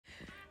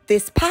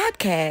This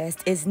podcast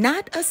is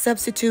not a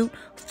substitute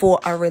for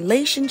a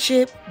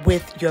relationship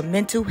with your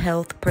mental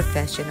health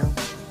professional.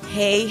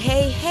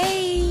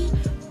 Hey.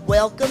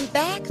 Welcome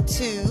back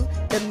to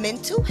the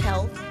Mental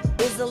Health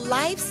is a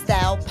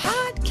Lifestyle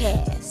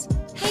podcast.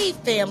 Hey,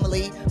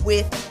 family,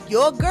 with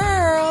your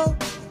girl,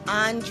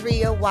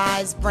 Andrea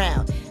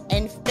Wise-Brown.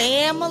 And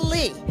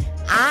family,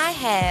 I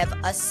have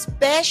a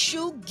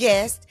special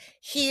guest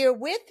here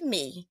with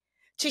me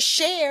to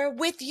share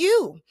with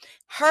you.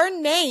 Her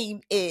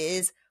name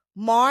is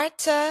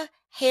Marta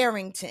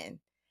Harrington.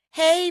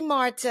 Hey,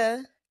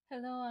 Marta.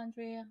 Hello,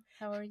 Andrea.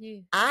 How are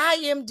you? I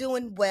am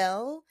doing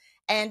well,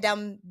 and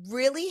I'm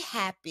really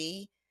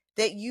happy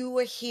that you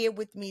are here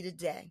with me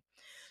today.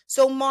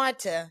 So,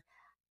 Marta,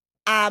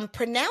 I'm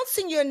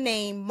pronouncing your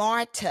name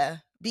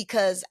Marta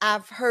because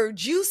I've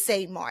heard you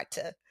say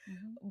Marta.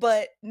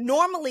 But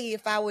normally,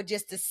 if I were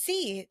just to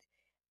see it,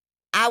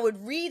 I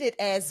would read it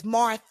as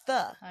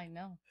Martha. I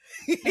know.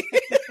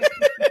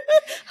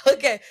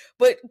 Okay,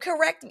 but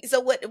correct me. So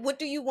what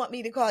do you want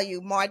me to call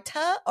you?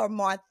 Marta or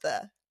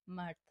Martha?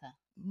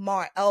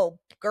 Marta. Oh,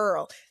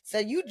 girl. So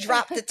you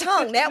dropped the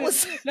tongue. That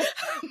was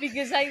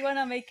because I want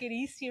to make it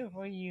easier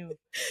for you.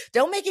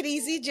 Don't make it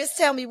easy. Just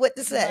tell me what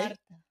to say.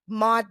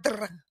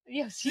 Marta.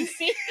 Yes, you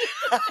see.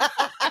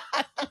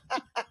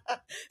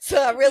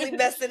 So I really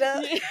messed it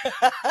up.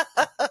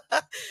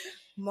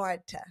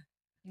 Marta.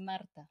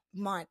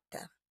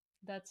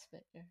 That's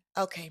better.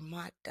 Okay,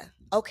 Marta.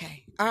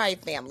 Okay. All right,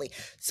 family.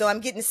 So I'm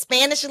getting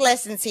Spanish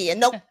lessons here.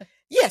 No,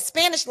 yeah,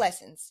 Spanish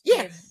lessons.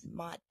 Yeah. Yes.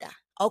 Marta.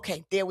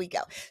 Okay, there we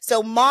go.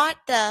 So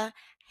Marta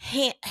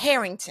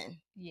Harrington.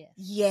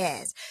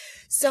 Yes.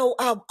 So,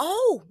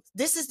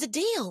 this is the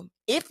deal.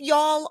 If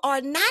y'all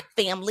are not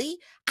family,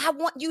 I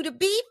want you to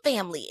be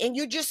family, and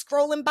you're just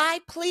scrolling by,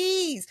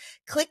 please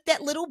click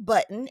that little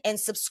button and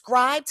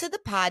subscribe to the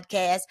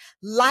podcast,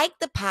 like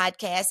the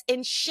podcast,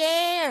 and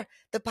share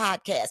the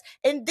podcast,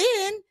 and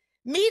then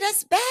meet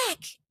us back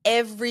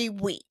every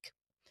week.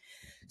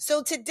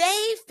 So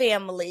today,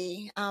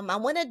 family, I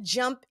want to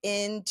jump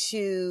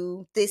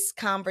into this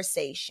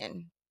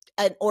conversation,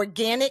 an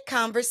organic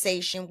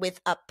conversation with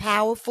a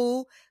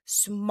powerful,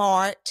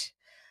 smart,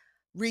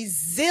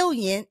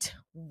 resilient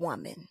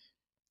woman.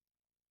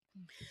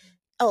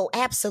 Oh,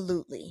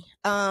 absolutely.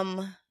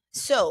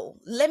 So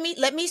let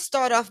me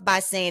start off by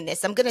saying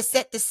this. I'm going to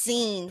set the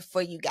scene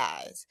for you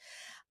guys.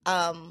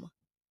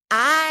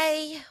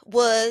 I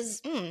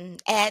was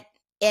at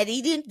an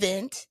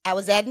event. I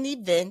was at an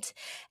event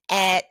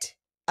at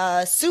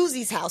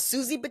Susie's house,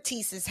 Susie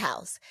Batista's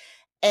house.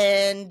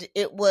 And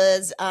it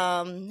was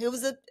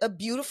a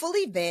beautiful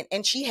event,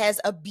 and she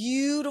has a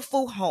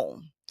beautiful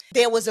home.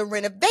 There was a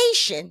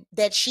renovation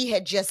that she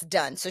had just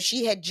done. So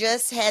she had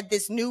just had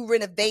this new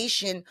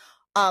renovation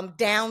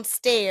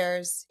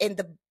downstairs in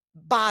the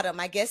bottom,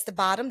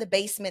 the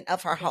basement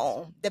of her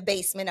home,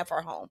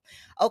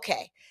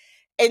 Okay.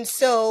 And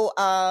so,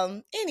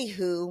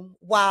 anywho,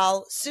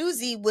 while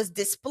Susie was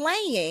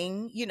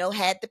displaying,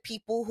 had the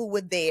people who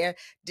were there,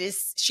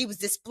 she was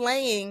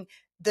displaying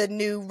the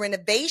new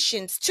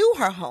renovations to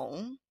her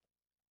home.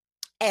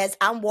 As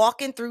I'm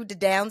walking through the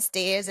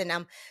downstairs and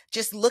I'm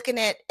just looking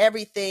at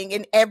everything,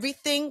 and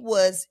everything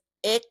was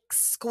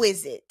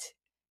exquisite.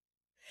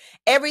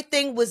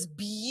 Everything was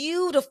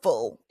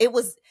beautiful. It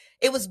was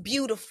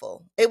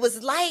beautiful. It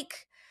was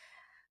like,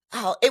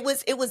 it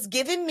was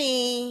giving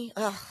me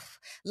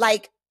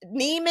like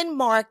Neiman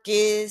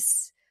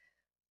Marcus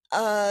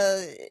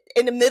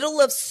in the middle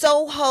of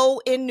Soho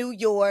in New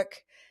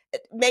York,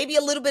 maybe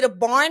a little bit of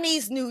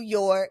Barney's New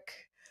York,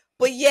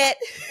 but yet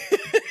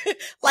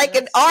like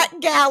an art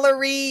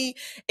gallery.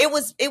 It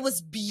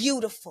was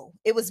beautiful.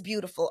 It was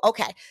beautiful.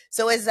 Okay.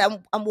 So as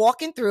I'm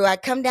walking through, I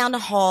come down the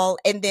hall,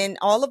 and then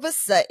all of a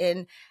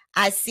sudden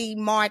I see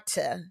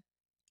Marta.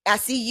 I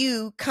see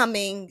you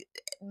coming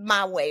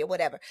my way or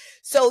whatever.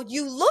 So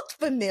you looked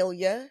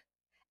familiar,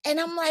 and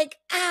I'm like,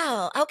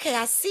 oh, okay,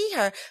 I see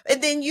her.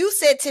 And then you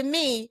said to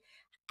me,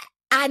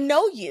 I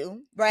know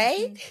you,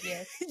 right? Mm-hmm.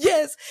 Yes.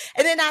 Yes.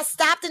 And then I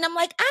stopped and I'm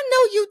like, I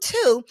know you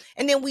too.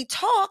 And then we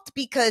talked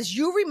because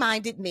you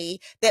reminded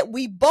me that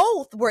we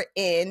both were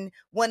in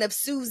one of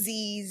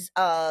Susie's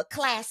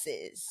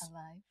classes.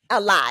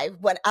 Alive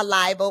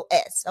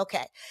OS.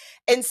 Okay.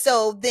 And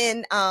so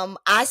then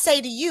I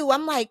say to you,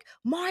 I'm like,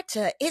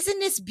 Marta, isn't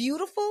this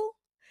beautiful?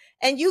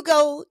 And you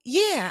go,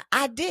 yeah,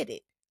 I did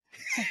it.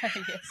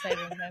 Yes, I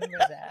remember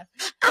that.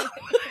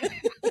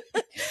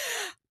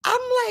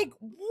 I'm like,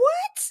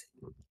 what?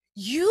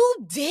 You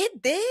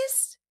did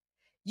this?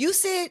 You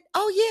said,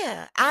 oh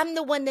yeah, I'm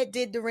the one that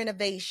did the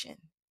renovation.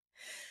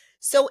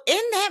 So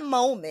in that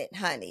moment,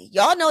 honey,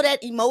 y'all know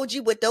that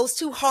emoji with those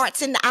two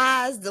hearts in the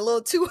eyes, the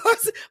little two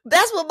hearts.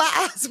 That's what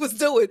my eyes was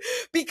doing,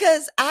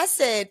 because I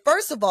said,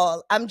 first of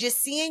all, I'm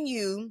just seeing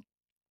you,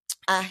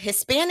 a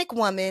Hispanic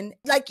woman,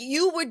 like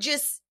you were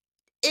just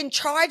in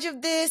charge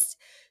of this.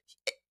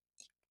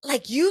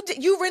 Like you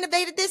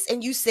renovated this,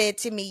 and you said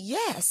to me,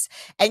 yes.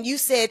 And you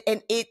said,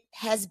 and it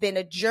has been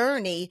a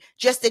journey,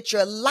 just that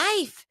your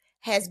life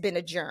has been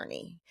a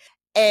journey.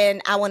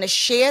 And I want to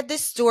share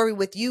this story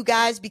with you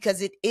guys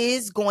because it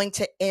is going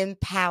to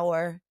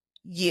empower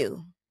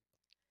you.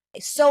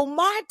 So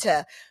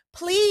Marta,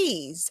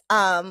 please,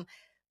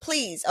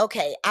 please,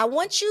 okay, I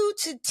want you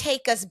to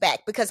take us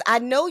back because I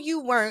know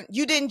you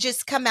didn't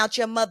just come out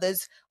your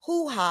mother's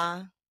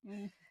hoo-ha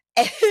Mm,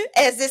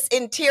 as this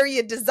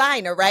interior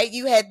designer, right?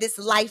 You had this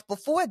life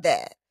before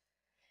that.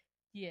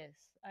 yes,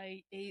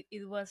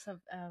 it was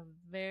a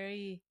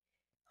very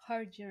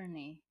hard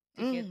journey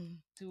to get Mm.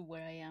 to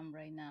where I am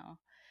right now.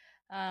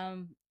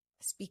 Um,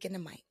 Speaking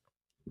of Mike.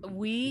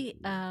 we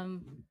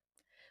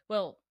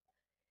well,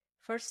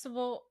 first of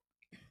all,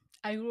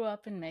 I grew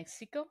up in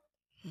Mexico,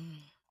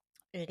 Mm.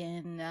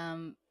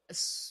 in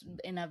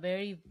in a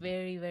very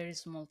very very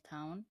small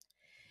town,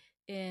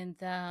 and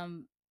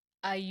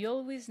I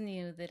always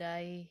knew that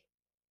I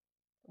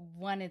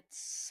wanted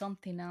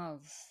something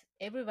else.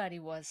 Everybody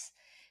was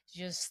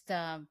just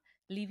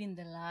living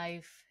the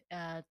life,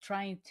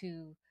 trying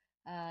to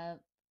uh,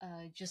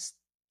 just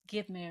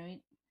get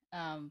married,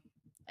 um,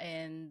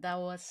 and that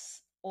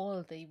was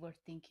all they were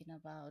thinking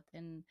about.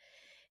 And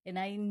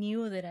I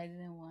knew that I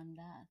didn't want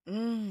that.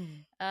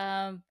 Mm.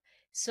 Um,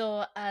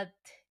 so at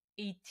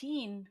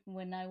 18,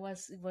 when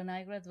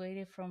I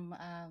graduated from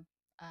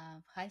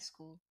high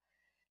school,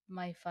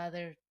 my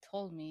father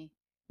told me,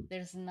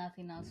 "There's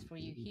nothing else for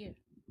you here."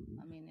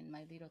 I mean, in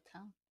my little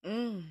town.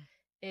 Mm.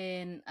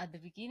 And at the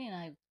beginning,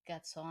 I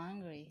got so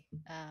angry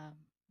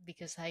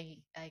because I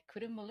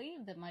couldn't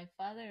believe that my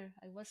father.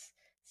 I was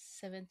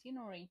 17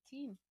 or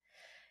 18,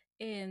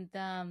 and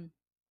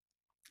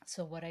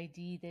so what I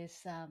did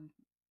is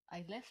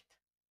I left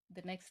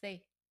the next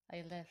day.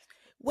 I left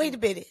Wait a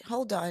to minute.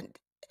 Hold on.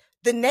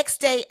 The next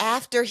day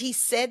after he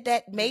said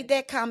that, made yes,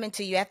 that comment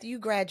to you after you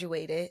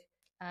graduated.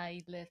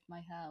 I left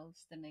my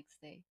house the next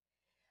day.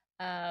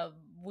 Uh,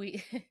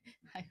 we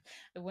I,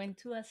 I went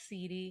to a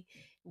city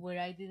where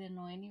I didn't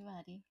know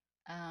anybody.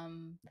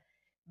 Um,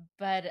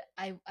 but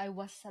I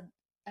was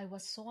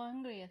so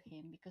angry at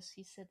him because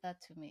he said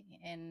that to me,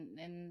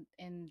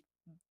 and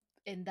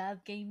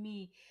that gave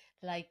me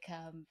like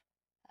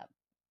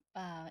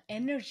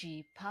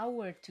energy,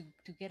 power to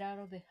get out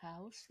of the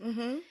house.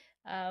 Mm-hmm.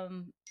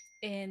 Um,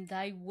 and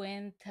I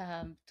went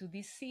to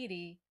this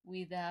city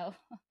without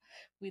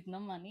with no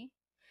money,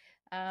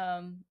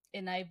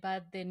 and I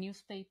bought the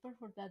newspaper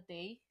for that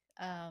day,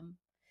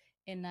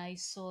 and I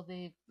saw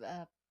the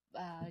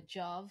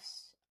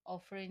jobs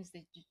offerings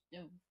that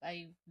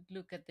I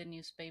look at the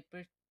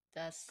newspaper,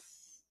 that's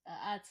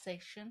ad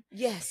section.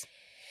 Yes.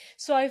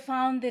 So I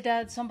found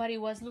that somebody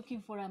was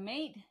looking for a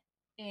maid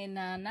and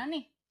a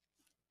nanny,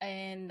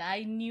 and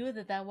I knew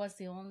that that was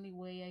the only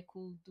way I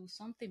could do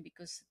something,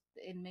 because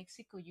in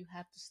Mexico you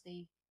have to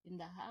stay in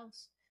the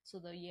house. So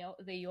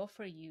they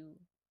offer you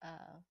a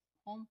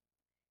home,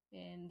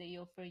 and they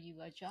offer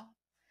you a job.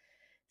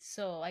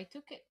 So I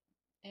took it,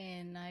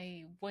 and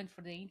I went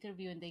for the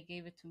interview, and they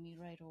gave it to me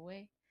right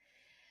away.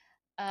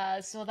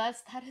 So that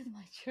started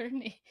my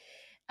journey.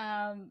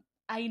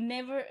 I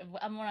never,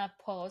 I'm gonna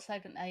pause.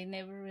 I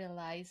never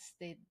realized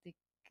that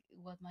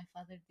what my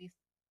father did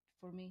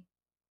for me,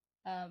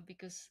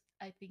 because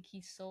I think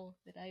he saw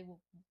that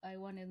I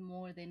wanted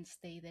more than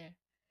stay there.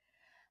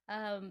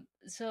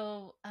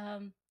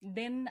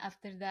 Then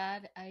after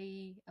that,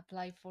 I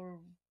applied for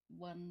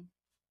one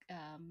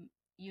um,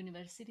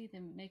 university, the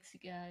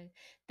Mexico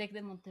Tec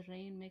de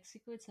Monterrey in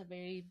Mexico. It's a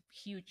very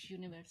huge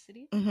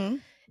university, Mm-hmm.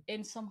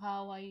 and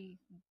somehow I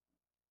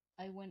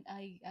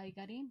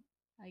got in.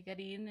 I got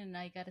in, and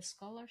I got a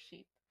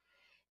scholarship,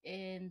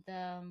 and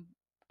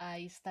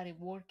I started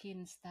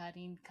working,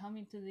 studying,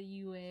 coming to the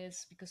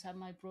U.S. because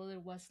my brother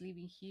was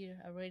living here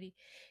already,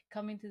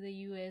 coming to the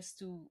U.S.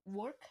 to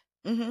work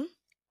Mm-hmm.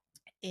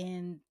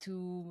 and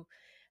to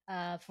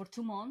for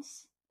 2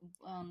 months,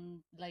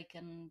 like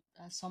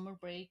a summer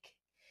break.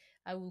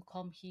 I will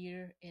come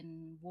here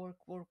and work,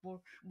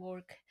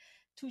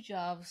 2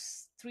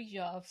 jobs, 3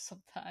 jobs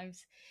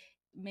sometimes,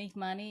 make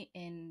money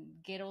and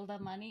get all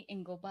that money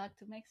and go back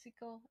to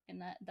Mexico.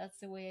 And that's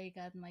the way I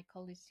got my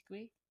college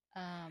degree,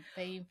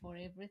 paying for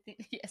everything.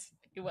 Yes,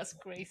 it was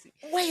crazy.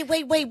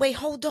 Wait.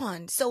 Hold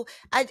on. So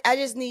I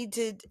just need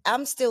to.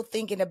 I'm still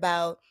thinking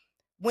about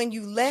when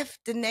you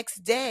left the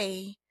next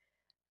day.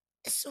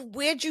 So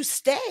where'd you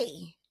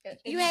stay?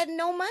 You And had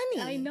no I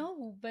money.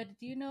 know, but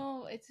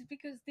it's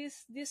because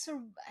this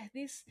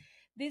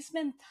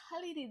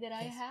mentality that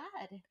I Yes.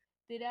 had,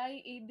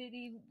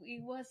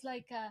 it was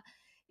like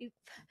it,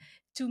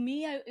 to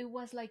me, it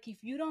was like, if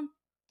you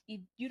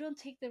don't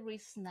take the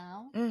risk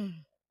now, Mm.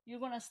 you're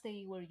gonna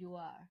stay where you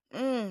are.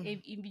 Mm.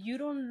 If you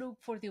don't look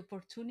for the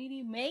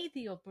opportunity, make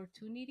the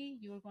opportunity,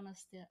 you're gonna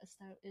start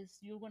is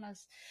you're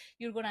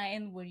gonna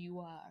end where you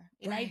are,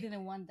 and I Right.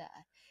 didn't want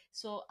that.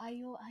 So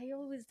I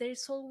always,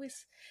 there's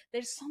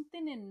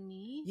something in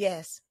me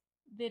Yes.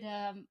 that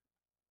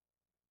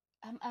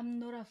I'm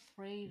not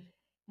afraid.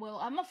 Well,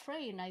 I'm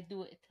afraid and I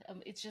do it.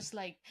 It's just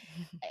like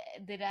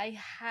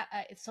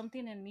that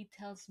something in me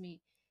tells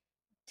me,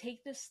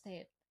 take the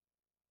step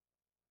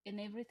and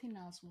everything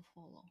else will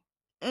follow.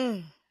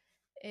 Mm.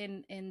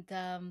 And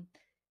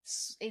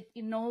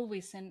In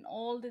always and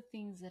all the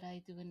things that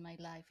I do in my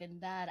life,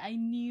 and that I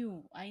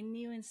knew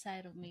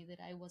inside of me that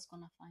I was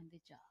gonna find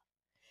a job.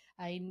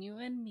 I knew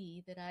in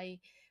me that I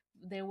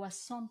there was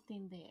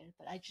something there,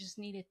 but I just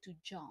needed to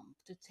jump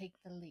to take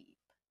the leap.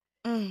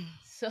 Mm.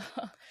 So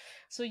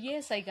so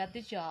yes, I got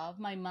the job.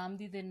 My mom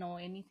didn't know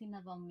anything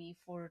about me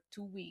for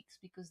 2 weeks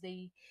because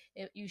they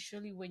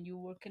usually when you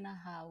work in a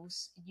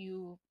house,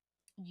 you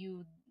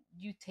you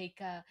take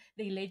a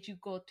they let you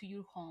go to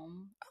your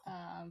home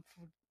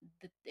for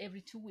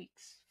every 2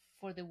 weeks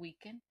for the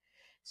weekend.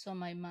 So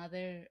my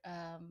mother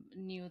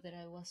knew that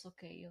I was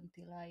okay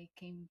until I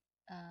came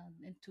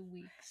in 2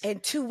 weeks.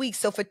 And 2 weeks.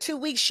 So for 2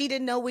 weeks, she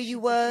didn't know where you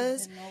She was.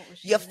 didn't know.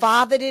 She Your didn't.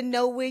 father didn't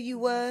know where you Yes,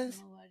 was.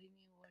 nobody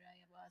knew where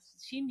I was.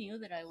 She knew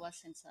that I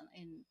was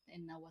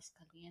in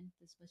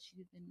Aguascalientes, but she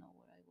didn't know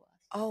where I was.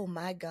 Oh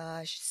my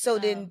gosh. So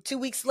then Um, 2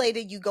 weeks later,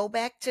 you go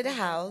back to the I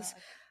go house.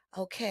 back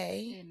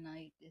Okay. and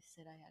I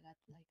said I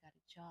got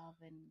a job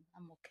and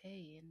I'm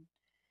okay,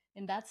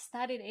 and that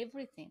started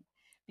everything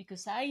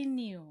because I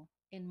knew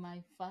and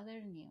my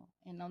father knew,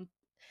 and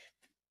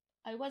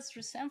I was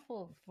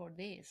resentful for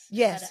this,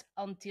 but Yes.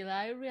 until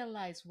I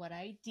realized what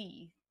I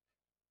did,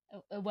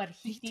 what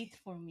he He did. did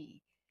for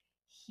me,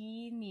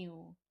 he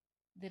knew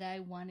that I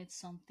wanted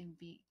something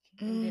big,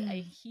 and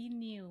Mm. he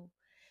knew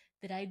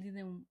that I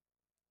didn't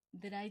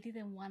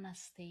want to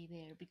stay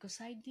there because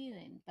I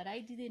didn't, but I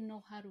didn't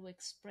know how to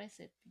express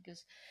it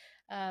because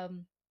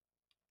um,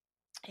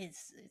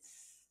 it's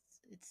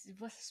it's it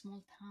was a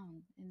small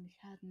town and it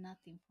had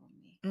nothing for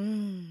me.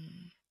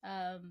 Mm.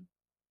 Um,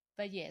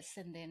 but yes,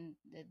 and then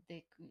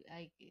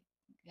I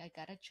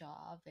got a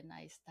job and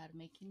I started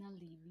making a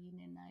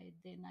living, and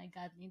I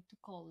got into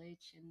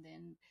college, and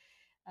then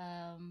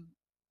um,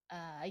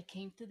 I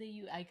came to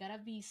the I got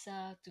a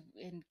visa to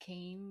and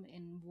came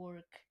and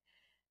work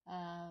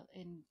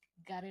and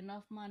got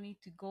enough money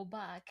to go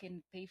back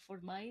and pay for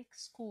my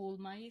school,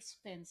 my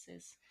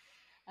expenses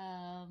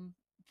um,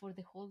 for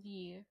the whole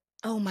year.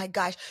 Oh my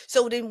gosh.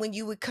 So then when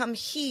you would come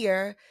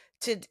here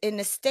to in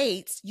the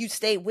States, you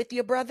stayed with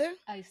your brother?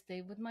 I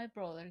stayed with my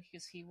brother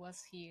because he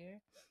was here,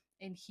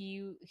 and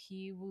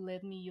he will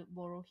let me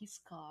borrow his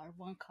car,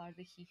 one car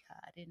that he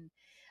had, and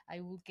I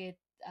will get.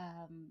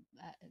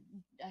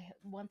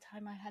 One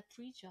time I had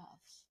three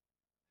jobs,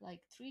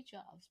 like three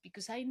jobs,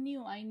 because I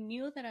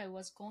knew that I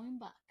was going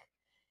back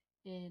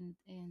and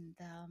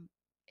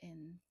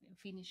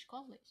finish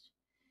college.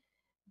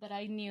 But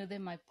I knew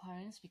that my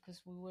parents,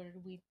 because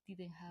we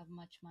didn't have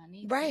much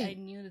money, I Right.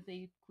 knew that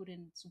they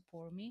couldn't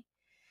support me,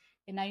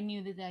 and I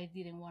knew that I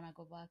didn't want to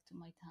go back to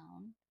my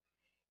town,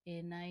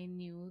 and I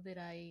knew that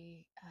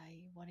I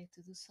wanted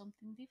to do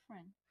something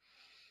different.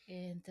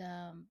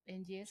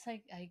 And yes,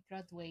 I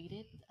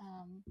graduated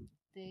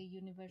the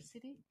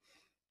university.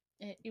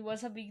 It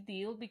was a big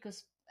deal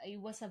because it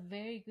was a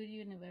very good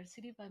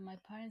university, but my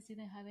parents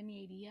didn't have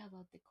any idea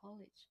about the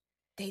college.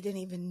 They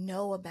didn't even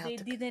know about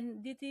the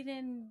They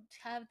didn't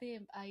have the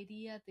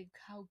idea that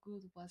how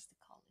good was the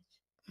college.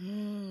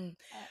 mm,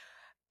 Uh,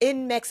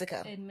 in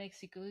Mexico. in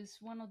Mexico is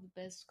one of the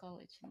best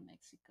college in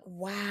Mexico.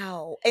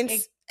 Wow. And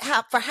It,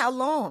 how for how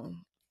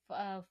long?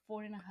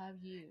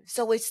 4.5 years.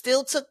 So it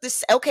still took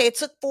this okay, it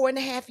took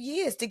 4.5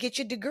 years to get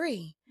your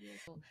degree.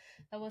 Yes, so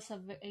that was a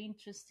very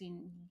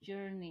interesting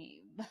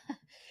journey,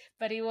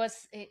 but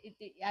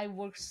I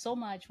worked so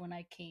much when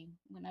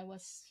I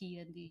was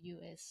here in the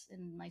U.S.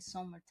 in my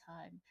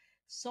summertime,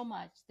 so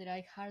much that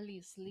I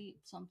hardly sleep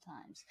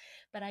sometimes.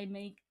 But I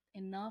make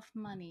enough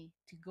money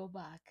to go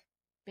back,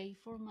 pay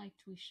for my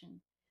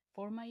tuition,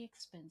 for my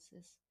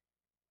expenses.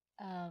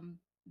 Um,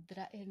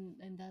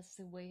 and that's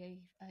the way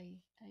I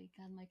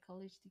got my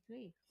college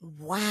degree.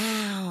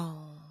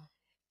 Wow.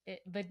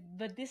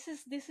 But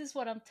this is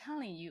what I'm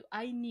telling you.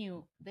 I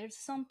knew there's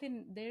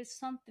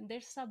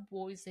a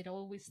voice that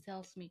always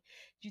tells me,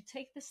 you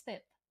take the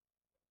step,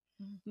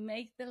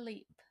 make the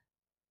leap,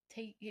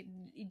 take it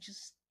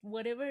just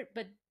whatever,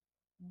 but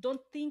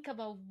don't think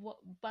about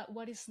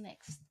what is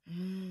next.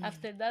 Mm.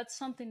 After that,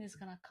 something is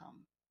gonna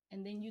come,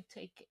 and then you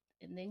take it,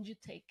 and then you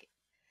take it.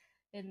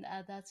 And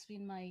that's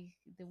been my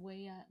life, the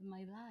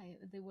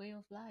way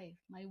of life,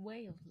 my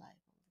way of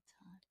life all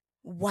the time.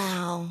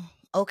 Wow.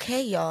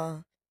 Okay,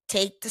 y'all.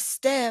 Take the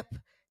step,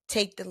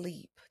 take the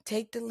leap.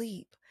 Take the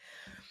leap.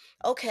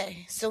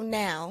 Okay, so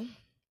now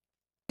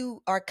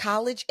you are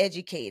college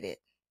educated.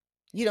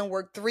 You don't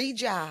work 3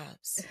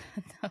 jobs.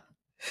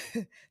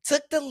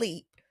 Took the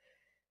leap.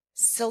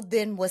 So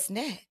then what's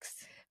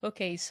next?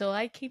 Okay, so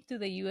I came to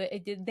the U.S.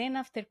 Then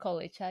after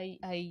college, I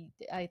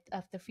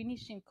after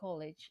finishing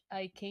college,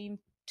 I came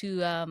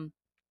to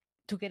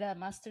get a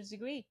master's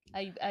degree.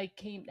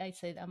 I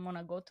said I'm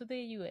gonna go to the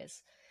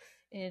U.S.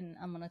 and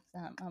I'm gonna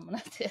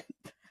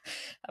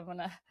I'm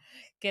gonna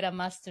get a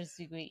master's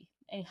degree.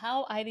 And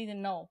how, I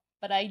didn't know,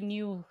 but I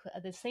knew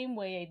the same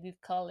way I did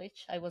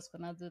college, I was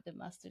gonna do the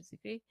master's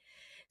degree.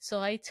 So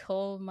I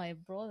told my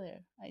brother,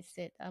 I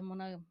said I'm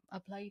gonna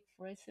apply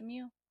for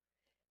SMU,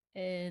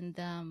 and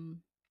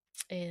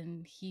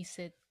he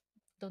said,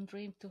 don't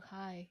dream too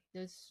high,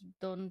 just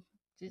don't,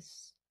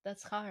 just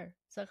That's hard.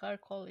 It's a hard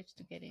college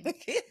to get in.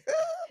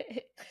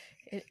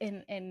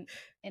 and and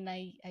and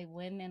I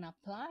went and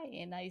applied,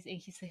 and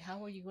he said,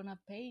 how are you gonna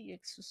pay?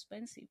 It's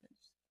expensive.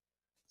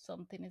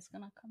 Something is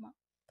gonna come up.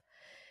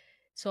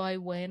 So I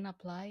went,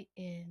 applied,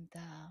 and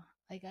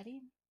I got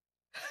in.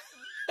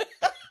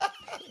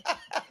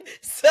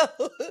 So,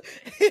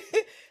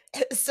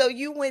 so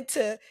you went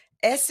to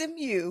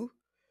SMU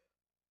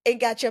and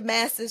got your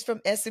master's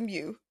from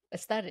SMU. I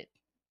started.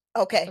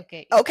 Okay.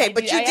 Okay. Okay, I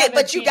but did. you I did, haven't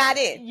but you finished. got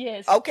in.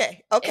 Yes.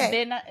 Okay.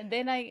 Okay.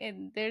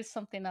 And there's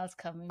something else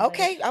coming.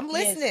 Okay, I'm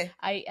Yes, listening.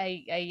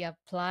 I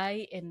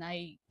apply, and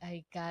I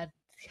got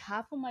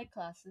half of my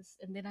classes,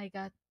 and then I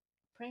got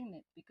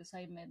pregnant because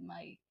I met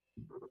my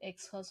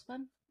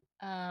ex-husband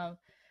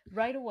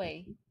right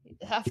away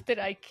after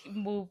I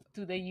moved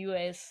to the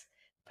U.S.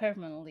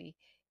 permanently,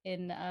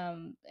 and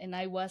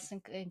I was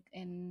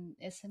in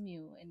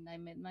SMU, and I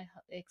met my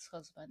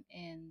ex-husband,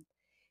 and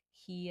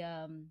he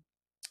um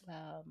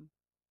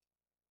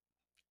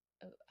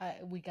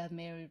we got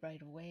married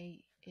right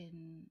away,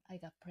 and I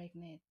got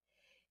pregnant,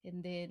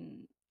 and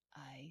then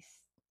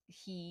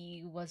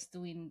he was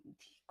doing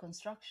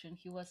construction.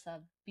 He was a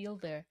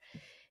builder,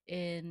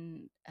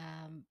 and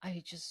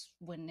I just,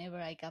 whenever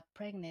I got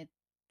pregnant,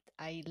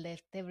 I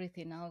left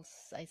everything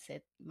else. I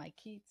said, my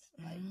kids,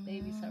 my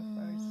babies are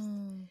first.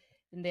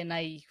 And then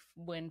I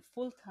went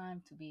full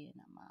time to being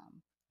a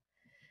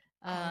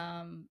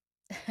mom.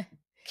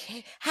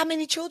 Okay. How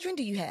many children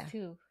do you have?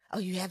 Two. Oh,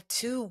 you have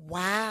two.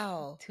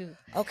 Wow. Two.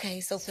 Okay,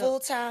 so full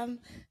time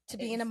to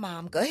being a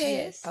mom. Go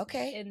ahead. Yes.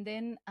 Okay. And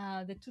then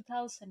the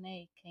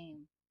 2008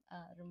 came.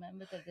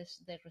 Remember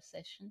the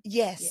recession?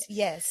 Yes,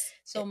 yes.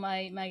 So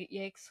my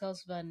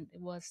ex-husband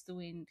was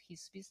doing,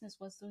 his business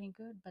was doing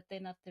good, but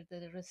then after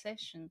the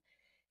recession,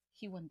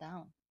 he went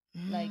down.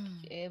 Like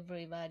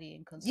everybody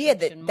in Yeah,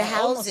 construction, the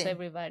almost housing.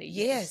 everybody.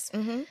 Yes.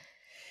 Mm-hmm.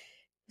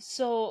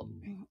 So,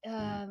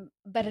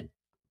 but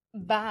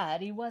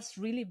bad. It was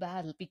really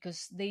bad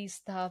because they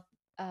stopped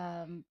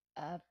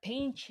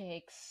paying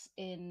checks,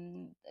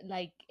 and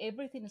like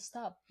everything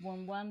stopped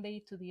from one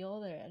day to the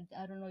other.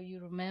 I don't know, you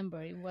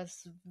remember, it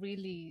was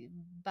really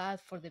bad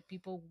for the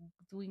people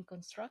doing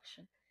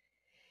construction.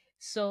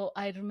 So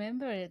I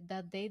remember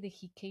that day that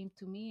he came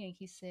to me and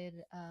he said,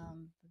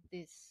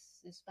 this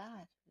is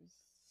bad.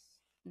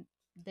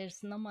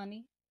 There's no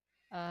money.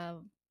 uh,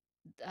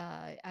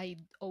 I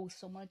owe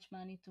so much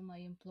money to my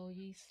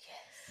employees.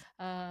 Yes.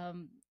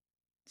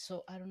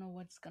 So I don't know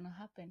what's gonna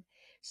happen.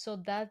 So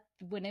that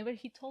whenever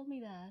he told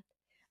me that,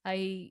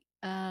 I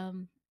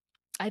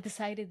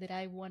decided that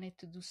I wanted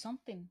to do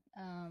something.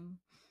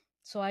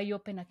 So I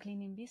opened a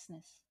cleaning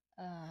business.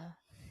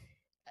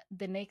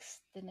 The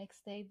next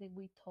day that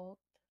we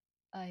talked,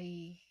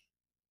 I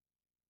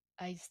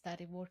I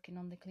started working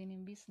on the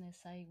cleaning business.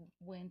 I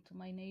went to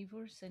my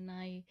neighbors and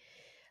I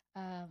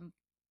um,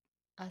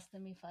 asked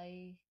them if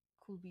I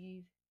could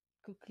be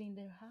could clean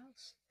their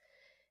house,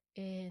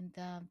 and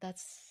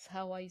that's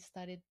how I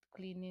started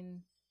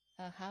cleaning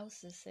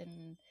houses,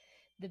 and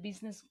the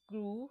business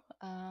grew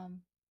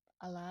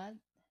a lot,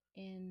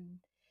 and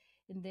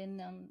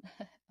then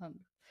on,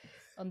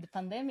 on the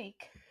pandemic,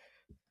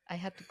 I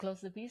had to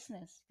close the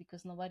business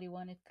because nobody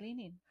wanted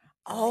cleaning.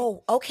 Right?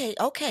 Oh, okay,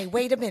 okay.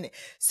 Wait a minute.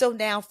 So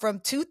now from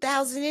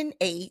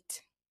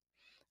 2008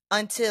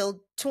 until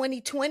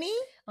 2020?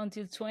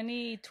 Until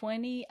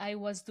 2020, I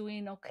was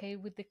doing okay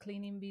with the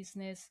cleaning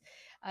business.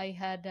 I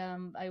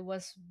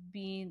was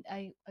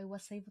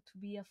able to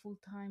be a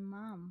full-time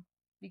mom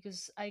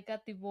because I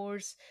got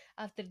divorced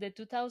after the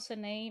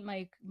 2008.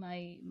 My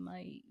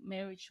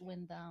marriage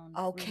went down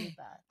really Okay.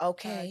 bad.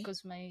 Okay.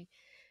 Because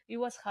it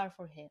was hard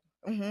for him.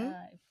 Mm-hmm.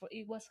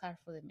 It was hard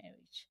for the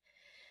marriage.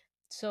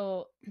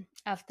 So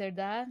after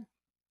that,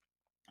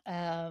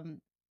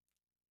 um,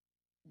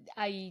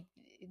 I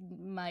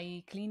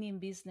my cleaning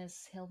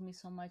business helped me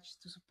so much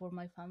to support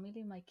my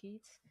family, my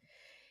kids,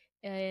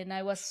 and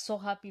I was so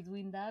happy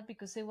doing that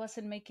because I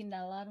wasn't making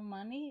a lot of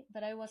money,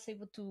 but I was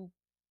able to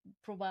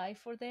provide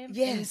for them and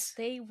Yes.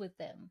 stay with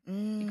them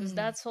because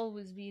that's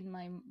always been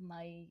my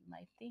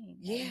thing.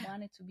 Yeah. I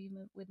wanted to be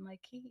with my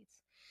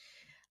kids.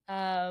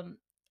 Um,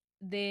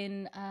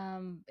 then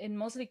and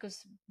mostly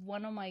because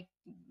one of my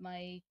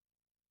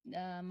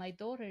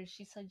daughter,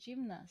 she's a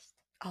gymnast.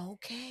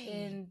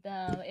 Okay.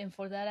 And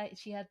for that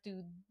she had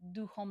to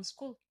do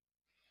homeschool,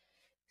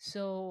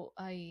 so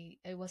I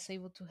was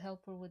able to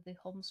help her with the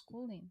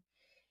homeschooling,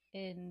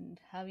 and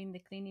having the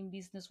cleaning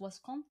business was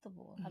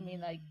comfortable. I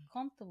mean, like,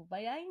 comfortable, but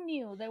I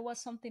knew there was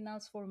something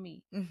else for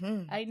me.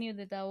 I knew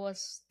that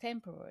was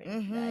temporary.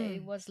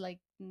 It was like,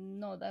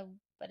 no, that,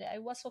 but I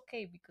was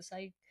okay because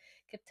I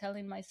kept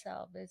telling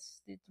myself that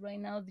right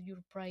now your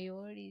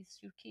priority is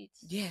your kids.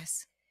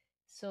 Yes.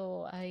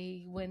 So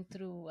I went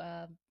through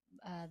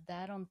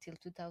that until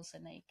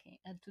 2008 came,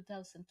 and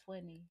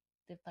 2020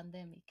 the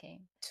pandemic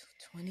came.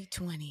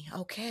 2020.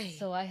 Okay.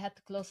 So I had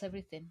to close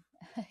everything.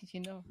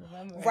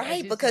 Remember?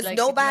 Right, because like,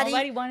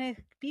 nobody wanted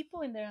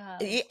people in their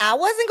house. I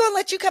wasn't going to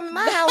let you come in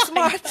my house,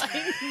 Martha.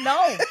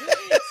 No.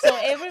 So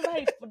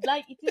everybody,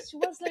 like it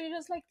was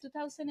like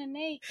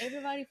 2008.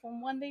 Everybody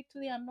from one day to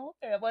the another.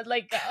 I was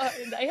like,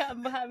 and I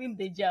am having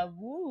deja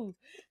vu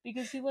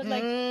because it was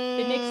like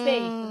the next day.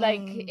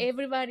 Like Mm.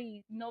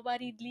 everybody,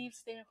 nobody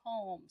leaves their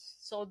homes,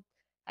 so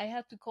I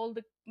had to call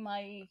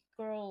my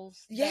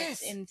girls that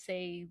Yes. and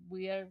say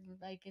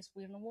I guess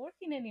we're not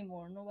working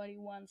anymore. Nobody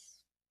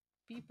wants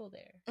people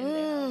there in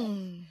their homes.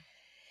 Mm.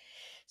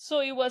 So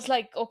it was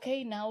like,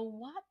 okay, now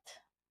what?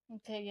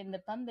 Okay, in the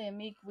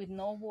pandemic with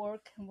no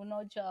work, with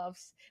no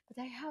jobs,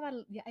 but I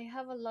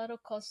have a lot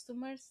of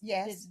customers that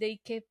Yes. they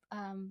kept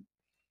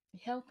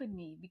helping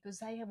me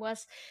because I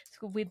was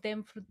with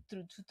them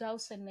through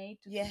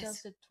 2008 to Yes.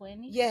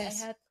 2020.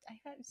 Yes.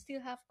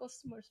 Still have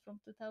customers from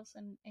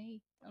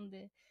 2008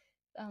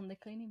 on the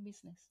cleaning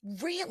business.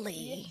 Really?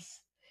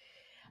 Yes.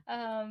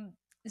 Um,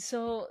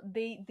 so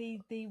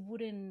they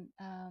wouldn't.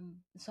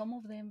 Some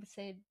of them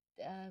said,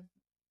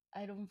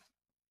 "I don't.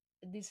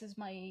 This is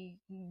my."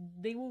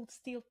 They will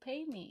still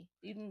pay me,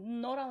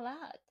 not a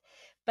lot,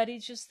 but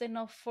it's just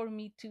enough for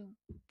me to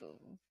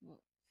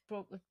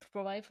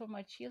provide for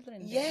my children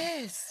there.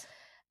 Yes.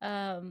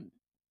 Um,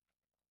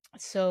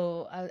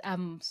 so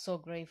I'm so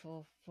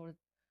grateful for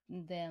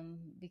them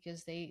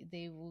because they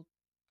will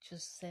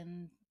just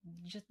send.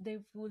 Just they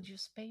will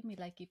just pay me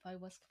like if I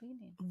was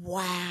cleaning.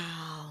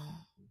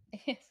 Wow.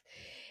 Yes.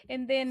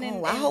 And then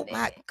Oh, I hope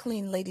my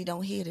clean lady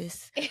don't hear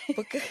this.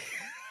 Because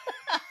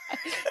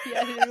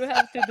yeah, you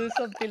have to do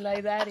something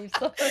like that if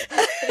so.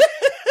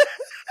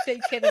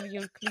 Take care of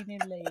your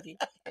cleaning lady.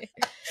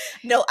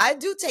 no, I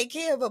do take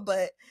care of her,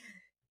 but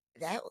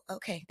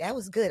that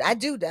was good. I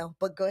do though,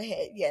 but go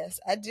ahead. Yes,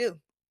 I do.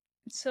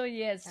 So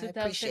yes, I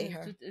appreciate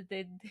 2000.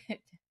 her.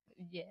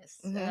 Yes.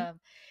 Mm-hmm.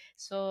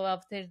 So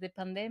after the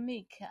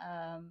pandemic,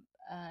 a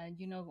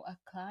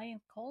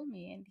client called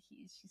me and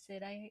she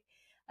said, I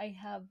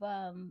have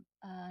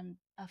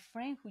a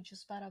friend who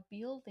just bought a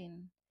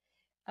building,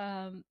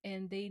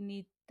 and they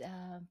need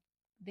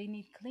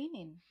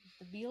cleaning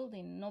the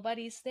building.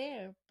 Nobody's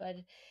there, but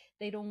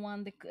they don't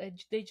want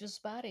they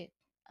just bought it,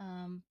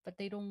 but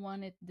they don't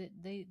want it.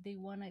 They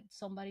wanted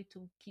somebody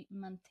to keep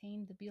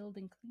maintain the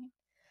building clean.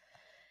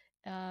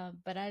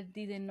 But I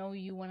didn't know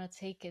you want to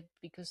take it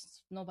because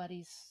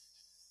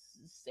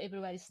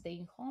everybody's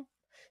staying home.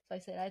 So I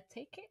said I'd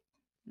take it.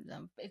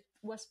 It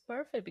was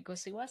perfect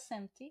because it was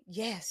empty.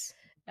 Yes.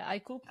 I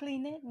could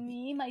clean it,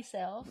 me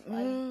myself.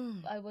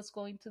 Mm. I was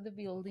going to the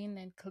building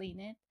and clean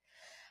it,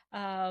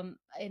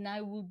 and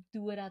I would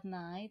do it at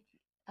night.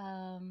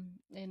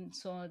 And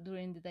so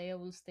during the day, I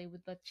will stay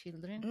with the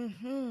children.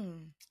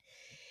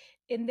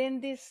 Mm-hmm. And then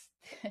this,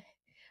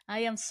 I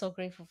am so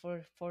grateful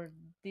for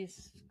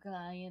this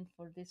client,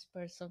 for this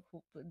person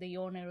who the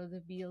owner of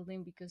the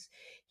building, because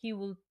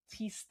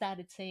he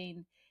started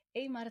saying,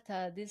 "Hey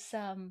Marta, this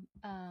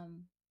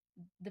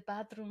the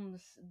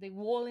bathrooms, the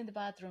wall in the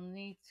bathroom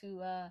need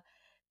to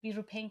be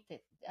repainted.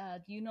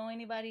 Do you know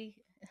anybody?"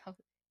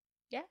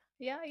 Yeah,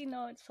 yeah, I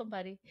know it's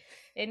somebody.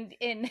 And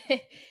and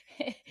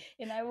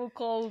I will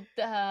call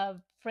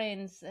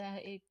friends.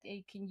 Hey,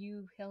 can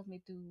you help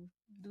me to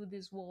do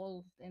this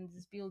wall, and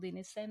this building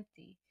is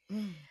empty?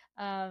 Mm.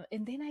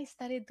 And then I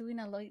started doing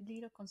a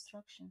little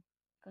construction,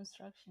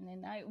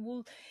 and I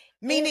will.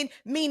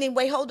 Meaning,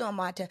 wait, hold on,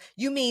 Marta.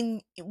 You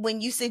mean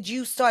when you said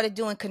you started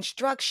doing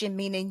construction,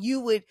 meaning you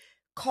would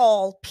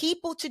call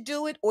people to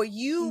do it, or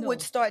you would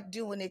No, start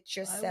doing it I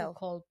will yourself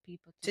call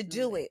people to to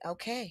do do it, it?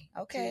 Okay,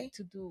 okay.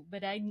 to do,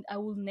 but I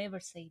will never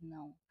say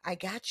no. I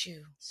got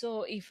you.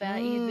 So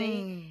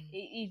Mm.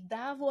 if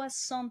that was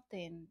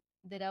something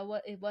that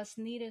it was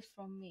needed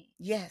from me,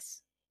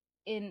 Yes.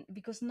 and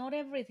because not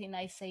everything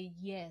I say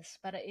yes,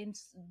 but there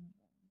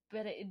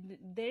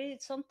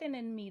is something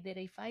in me that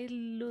if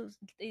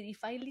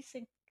I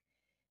listen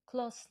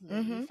closely,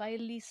 Mm-hmm. if I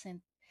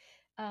listen,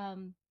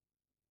 um,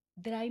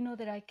 that I know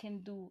that I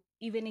can do,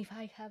 even if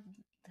I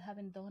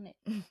haven't done it.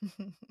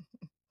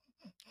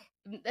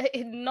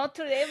 Not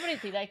to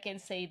everything I can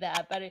say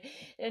that, but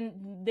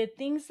and the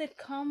things that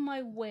come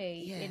my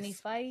way, and yes.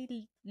 if I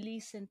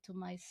listen to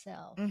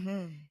myself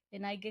Mm-hmm.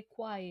 and I get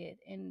quiet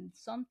and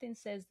something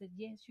says that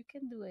yes, you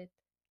can do it,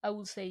 I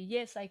will say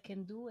yes, I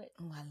can do it.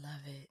 Oh, I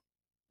love it.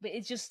 But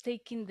it's just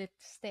taking that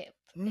step,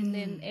 and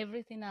then Mm.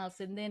 everything else,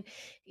 and then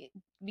it,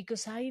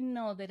 because I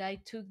know that I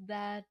took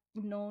that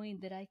knowing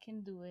that I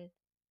can do it,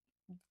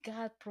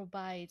 God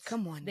provides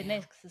Come on the now.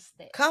 next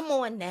step. Come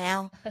on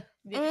now.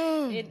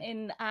 Mm.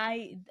 And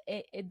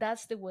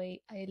that's the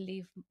way I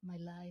live my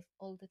life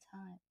all the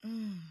time,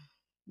 Mm.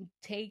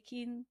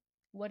 taking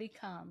what it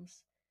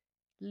comes,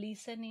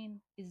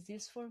 listening, is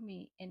this for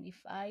me? And if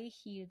I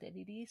hear that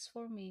it is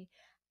for me,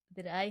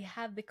 that I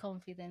have the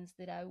confidence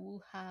that I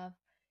will have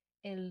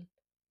el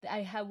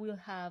will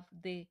have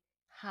the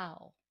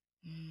how.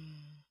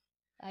 Mm.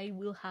 I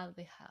will have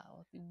the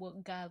how.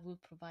 What God will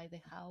provide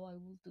the how, I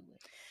will do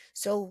it.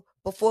 So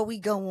before we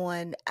go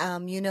on,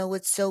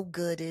 what's so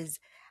good is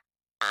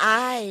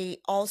I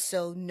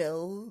also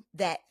know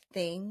that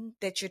thing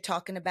that you're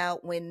talking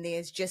about when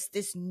there's just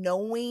this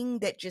knowing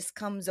that just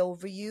comes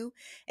over you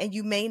and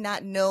you may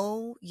not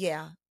know.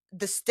 Yeah.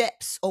 the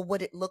steps or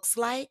what it looks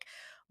like.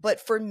 But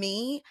for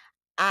me,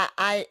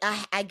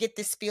 I get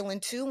this feeling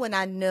too when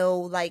I know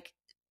like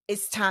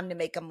it's time to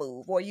make a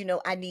move, or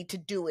I need to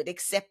do it,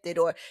 accept it,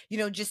 or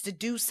just to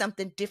do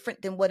something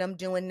different than what I'm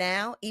doing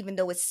now, even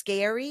though it's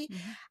scary.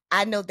 Mm-hmm.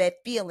 I know that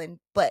feeling.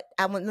 But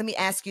let me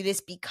ask you this,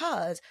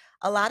 because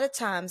a lot of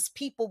times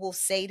people will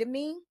say to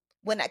me,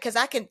 because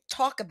I can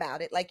talk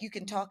about it, like you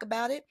can Mm-hmm. talk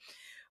about it,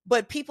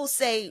 but people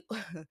say,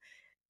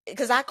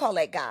 because I call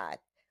that God,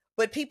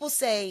 but people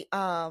say,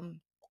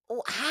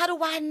 "Oh, how do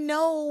I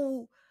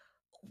know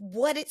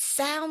what it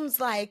sounds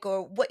like?"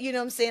 Or what, you know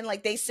what I'm saying?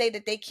 Like they say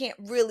that they can't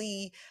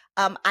really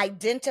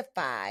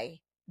identify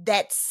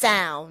that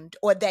sound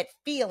or that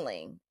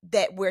feeling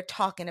that we're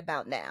talking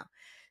about now.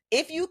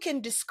 If you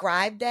can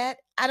describe that,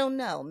 I don't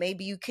know.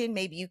 Maybe you can,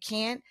 maybe you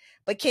can't.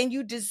 But can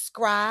you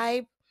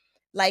describe,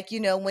 like,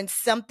 when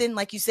something,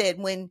 like you said,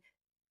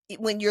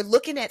 when you're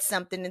looking at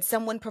something and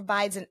someone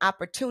provides an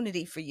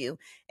opportunity for you,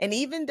 and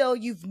even though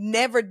you've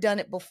never done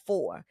it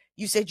before,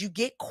 you said you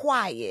get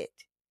quiet,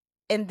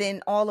 and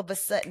then all of a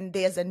sudden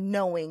there's a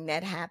knowing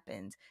that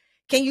happens.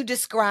 Can you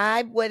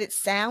describe what it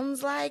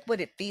sounds like,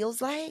 what it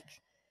feels like?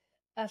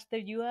 After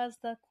you ask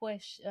that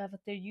question,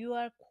 after you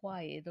are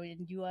quiet or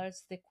you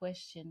ask the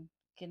question,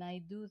 can I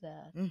do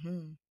that?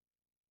 Mm-hmm.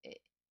 Eh,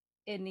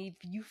 And if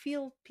you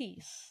feel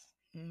peace,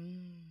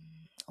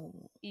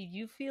 Oh, if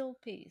you feel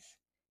peace,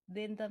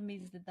 then that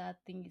means that that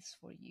thing is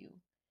for you.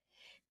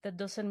 That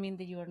doesn't mean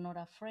that you are not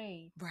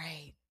afraid.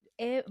 right.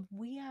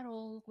 We are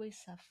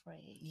always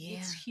afraid.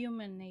 It's Yeah.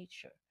 human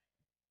nature,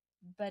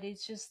 but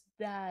it's just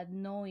that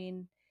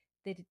knowing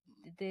that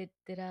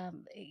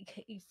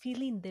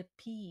feeling the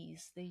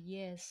peace, the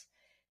yes.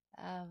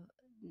 Uh,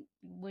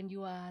 when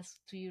you ask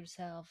to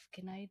yourself,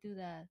 "Can I do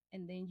that?"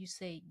 and then you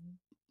say,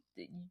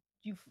 that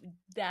you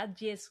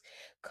that yes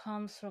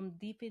comes from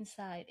deep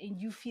inside, and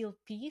you feel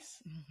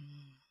peace.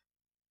 Mm-hmm.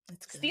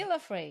 That's good. Still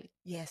afraid,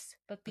 Yes.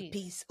 but But peace.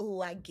 peace.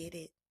 Oh, I get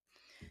it.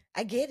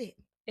 I get it.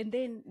 And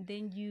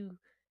then you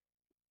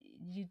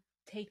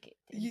take it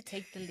and You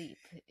take the leap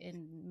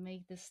and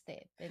make the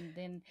step and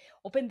then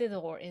open the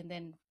door, and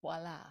then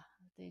voila,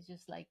 there's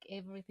just like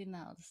everything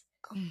else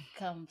mm,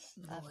 comes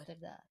Lord. after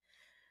that.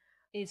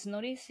 It's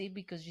not easy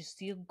because you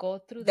still go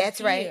through the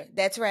That's right. fear,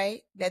 That's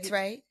right. That's because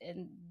right.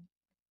 and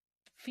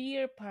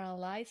fear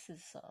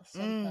paralyzes us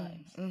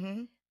sometimes.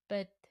 Mm-hmm.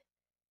 But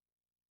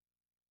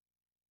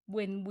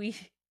when we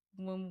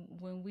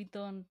when we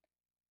don't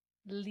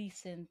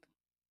listen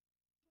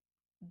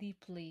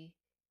deeply,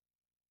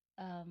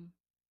 um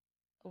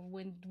or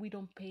when we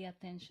don't pay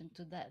attention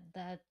to that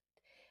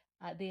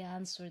the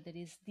answer that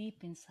is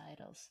deep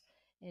inside us,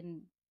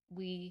 and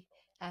we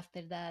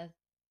after that,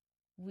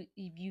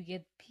 if you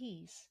get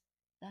peace,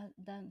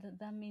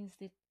 that means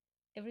that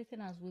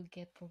everything else will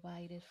get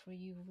provided for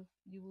you.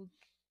 You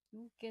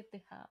will get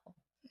the how.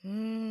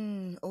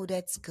 Oh,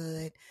 that's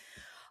good.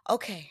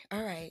 Okay.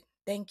 All right.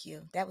 Thank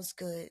you. That was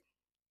good.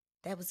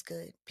 That was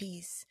good.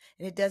 Peace.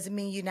 And it doesn't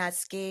mean you're not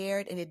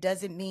scared. And it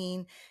doesn't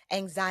mean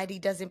anxiety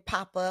doesn't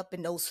pop up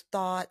and those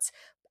thoughts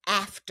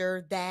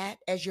after that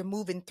as you're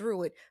moving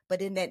through it.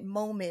 But in that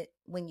moment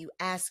when you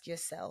ask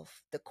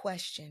yourself the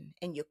question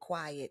and you're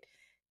quiet,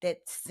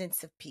 that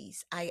sense of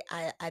peace. I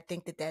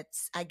think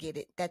I get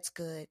it. That's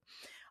good.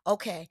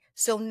 Okay.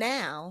 So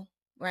now,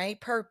 right?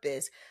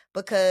 Purpose,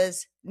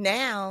 because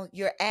now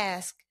you're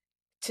asked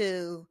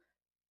to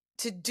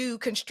do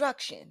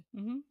construction.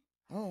 Hmm.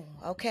 Oh,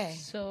 okay.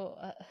 So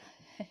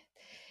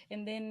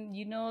and then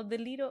the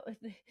little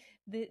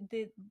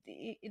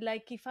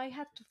like if I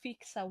had to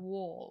fix a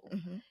wall,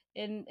 Mm-hmm.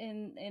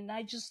 and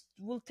I just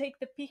will take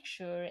the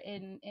picture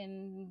and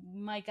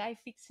my guy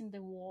fixing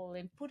the wall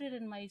and put it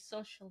in my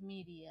social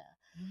media,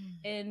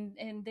 and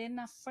then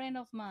a friend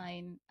of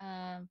mine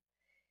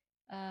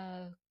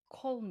uh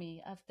called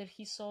me after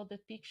he saw the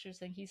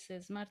pictures, and he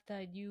says,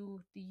 "Marta,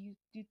 you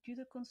do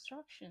the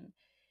construction?"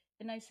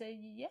 And I said,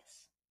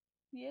 "Yes,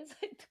 yes,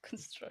 I do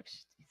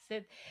construction." He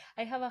said,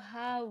 "I have a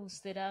house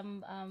that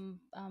I'm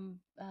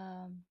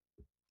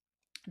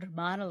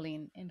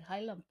remodeling in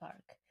Highland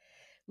Park.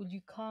 Would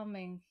you come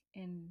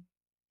and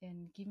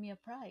give me a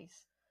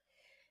price?"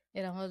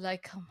 And I was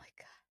like, "Oh my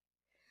god!"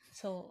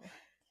 So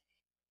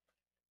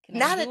can I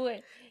Not a do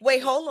it?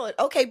 Wait, hold on.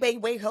 Okay,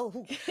 babe, wait,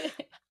 who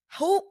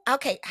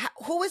okay,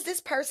 who is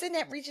this person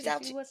that reaches If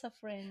out he to? was a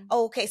friend,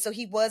 Oh, okay, so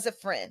he was a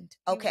friend.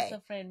 he was Okay.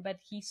 a friend, but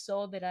he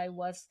saw that I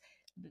was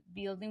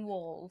building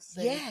walls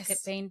and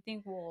Yes.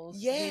 painting walls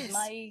with Yes.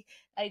 my.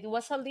 It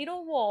was a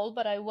little wall,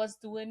 but I was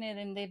doing it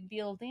in the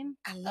building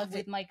I love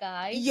with it. my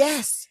guy,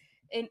 Yes.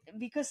 and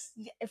because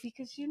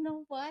you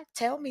know what?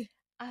 Tell me.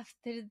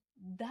 After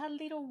that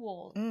little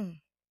wall, Mm.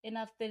 and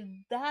after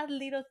that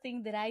little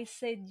thing that I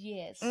said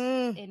yes,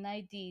 Mm. and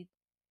I did,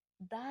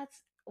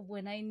 that's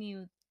when I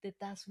knew that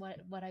that's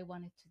what I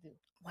wanted to do.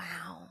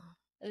 Wow.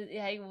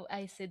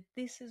 I said,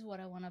 this is what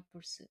I want to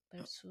pursue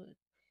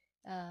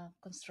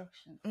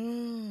construction.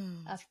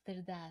 Mm.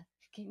 After that,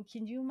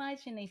 can you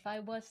imagine if I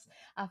was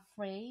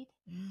afraid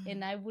Mm.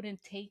 and I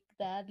wouldn't take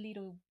that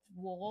little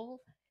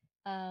wall?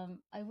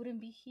 I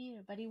wouldn't be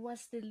here. But it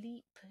was the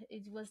leap.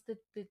 It was the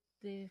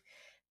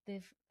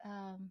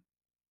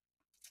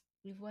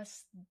it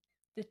was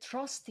the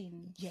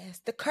trusting, Yes,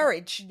 the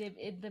courage.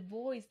 the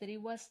voice that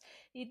it was.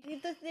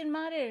 It doesn't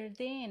matter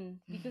then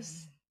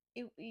because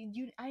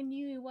Mm. I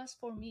knew it was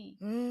for me.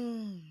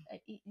 Mm.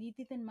 It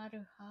didn't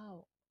matter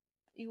how,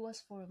 it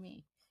was for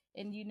me.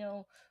 And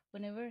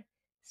whenever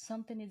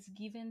something is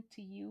given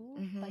to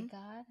you by Mm-hmm.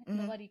 God, Mm-hmm.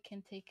 nobody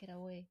can take it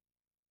away.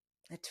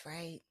 That's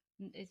right.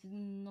 It's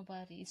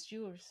nobody, it's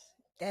yours.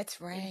 That's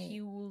And right.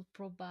 He will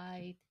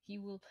provide, He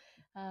will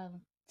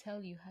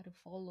tell you how to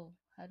follow,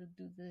 how to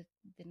do the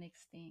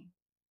next thing.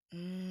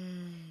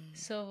 Mm.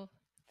 So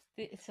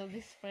so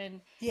this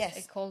friend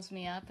Yes. calls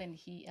me up, and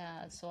he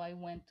so I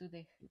went to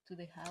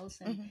the house.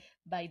 And Mm-hmm.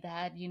 by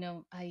that,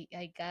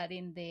 I got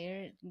in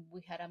there.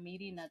 We had a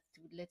meeting at,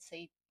 let's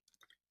say,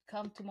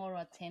 come tomorrow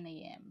at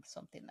 10 a.m.,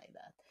 something like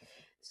that.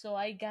 So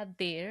I got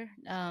there,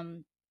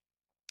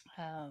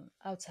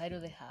 outside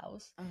of the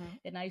house, Uh-huh.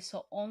 and I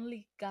saw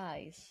only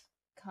guys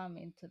come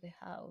into the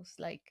house,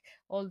 like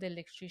all the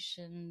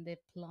electrician, the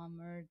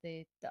plumber,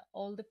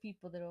 all the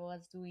people that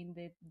was doing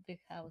the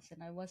house.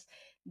 And I was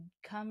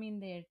coming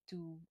there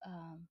to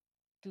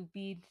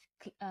be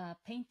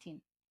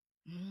painting.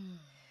 Mm.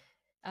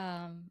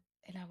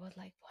 And I was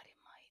like, what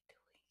am I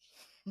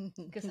doing?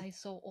 Because Mm. I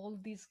saw all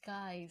these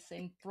guys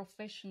and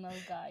professional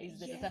guys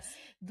that Yes.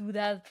 do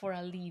that for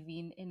a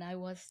living, and I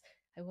was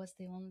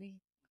the only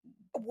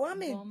A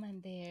woman.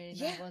 woman there.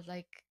 And I Yeah. was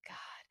like,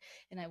 God.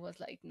 And I was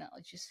like, no,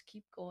 just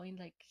keep going,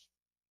 like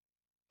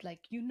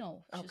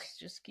Okay.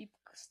 just keep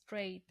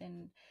straight,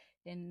 and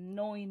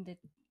knowing that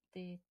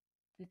the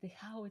the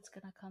how it's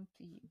gonna come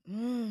to you.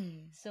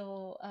 Mm.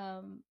 So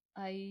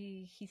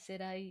he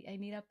said, I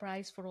need a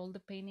price for all the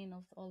painting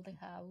of all the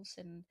house.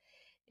 And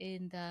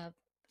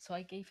so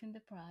I gave him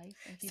the price,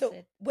 and he So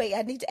said, wait,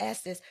 I need to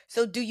ask this.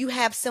 So do you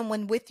have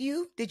someone with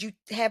you? Did you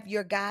have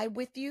your guy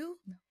with you?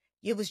 no.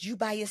 It was you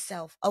by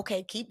yourself.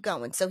 Okay, keep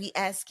going. So he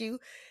asked you,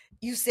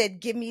 you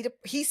said,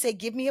 he said,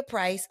 give me a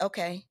price.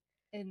 Okay.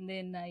 And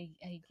then I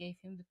gave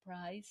him the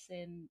price,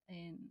 and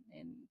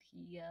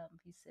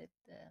he said,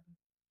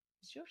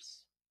 it's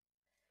yours.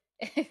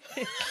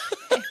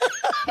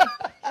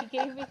 he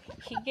gave me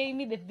he gave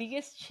me the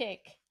biggest check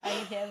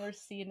I ever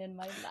seen in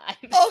my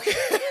life.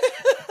 Okay.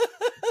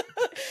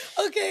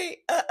 Okay.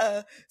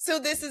 So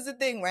this is the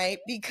thing, right?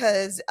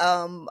 Because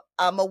I'm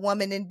a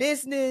woman in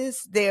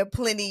business. There are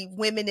plenty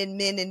women and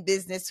men in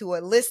business who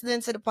are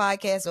listening to the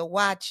podcast or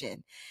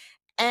watching.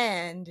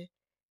 And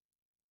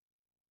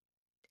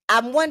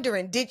I'm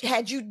wondering,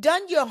 had you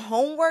done your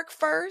homework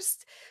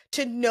first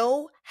to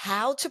know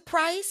how to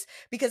price?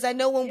 Because I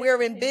know when Yes,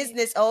 we're in I did.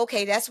 business, oh,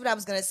 okay, that's what I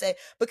was going to say.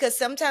 Because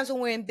sometimes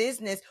when we're in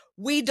business,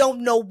 we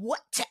don't know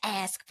what to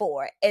ask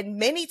for. And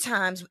many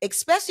times,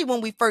 especially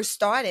when we first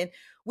started,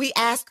 we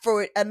ask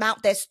for an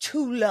amount that's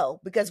too low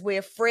because we're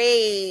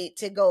afraid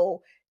to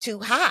go too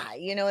high.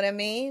 You know what I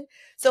mean?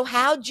 So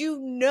how'd you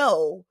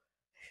know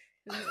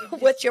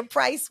Just what your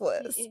price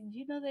was?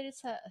 there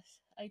is a.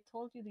 I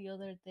told you the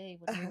other day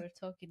when we Uh-huh. were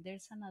talking.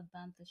 There's an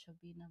advantage of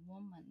being a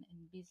woman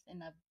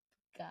in a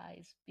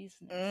guy's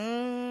business,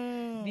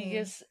 Mm.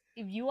 because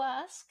if you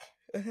ask,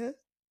 Uh-huh.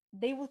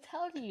 they will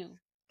tell you.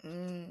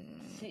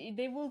 Mm. See,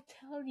 they will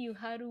tell you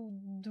how to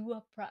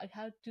do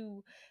how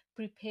to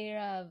prepare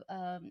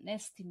an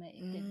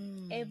estimate, and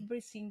Mm.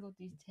 every single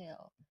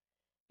detail.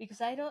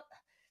 Because I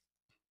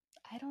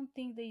don't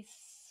think they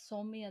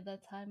saw me at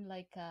that time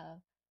like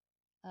a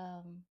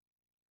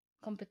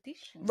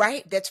competition.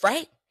 Right. That's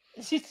right.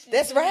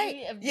 That's They right.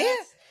 really, Yeah.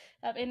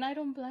 and I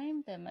don't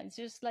blame them. It's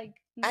just like,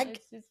 I.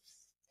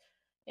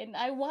 and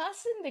I was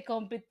in the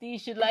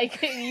competition. Like,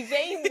 if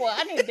they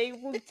want it, they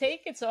will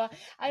take it. So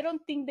I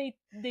don't think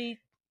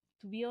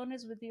to be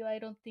honest with you, I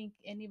don't think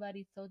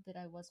anybody thought that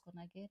I was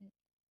gonna get it,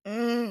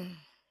 Mm.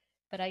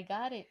 but I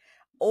got it.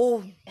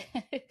 Oh,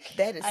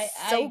 that is I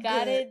so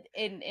got good. it,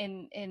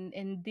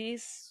 and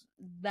this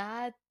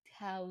that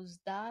house,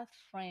 that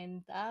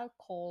friend, that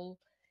call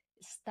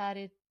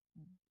started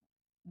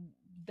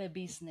the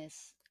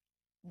business,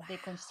 the Wow.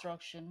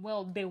 construction,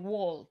 well, the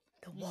wall.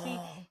 The you see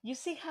wall. you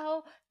see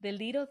how the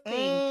little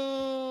thing.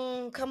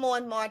 Mm. Come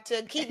on,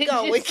 Marta. Keep you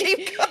going. see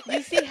Keep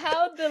you going. see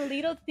how the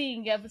little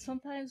thing, but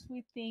sometimes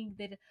we think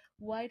that,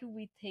 why do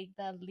we take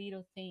that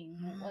little thing?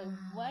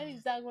 Why Mm.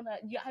 is that gonna,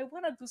 I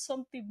want to do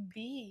something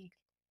big.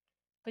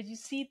 But you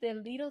see, the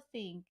little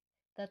thing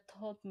that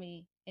taught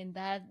me, and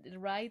that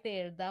right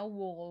there, that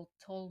wall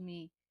told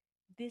me,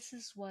 this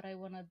is what I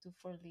want to do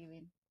for a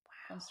living,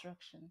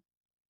 construction.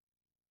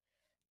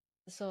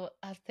 So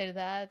after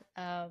that,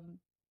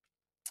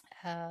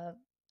 uh,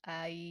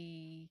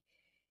 I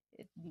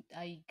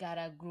I got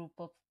a group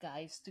of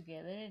guys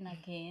together, and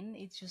again,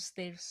 it's just,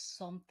 there's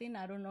something,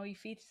 I don't know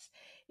if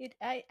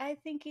I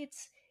think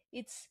it's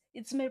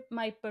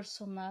my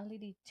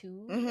personality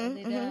too, Mm-hmm.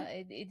 that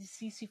Mm-hmm.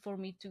 it's easy for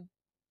me to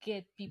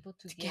get people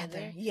Together.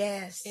 together,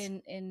 Yes.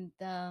 and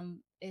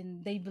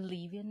they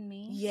believe in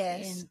me,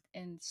 Yes.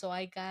 and so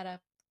I got a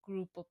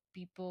group of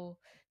people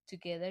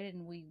together,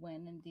 and we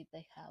went and did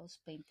the house,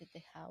 painted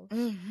the house.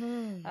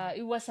 Mm-hmm.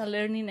 It was a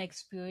learning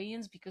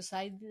experience because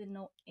I didn't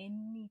know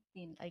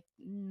anything, like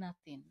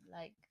nothing,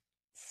 like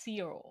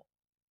zero.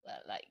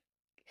 Like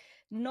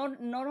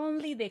not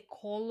only the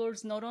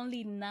colors, not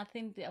only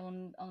nothing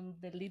on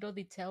the little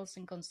details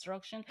in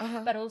construction,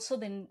 Uh-huh. but also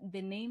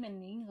the name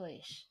in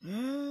English.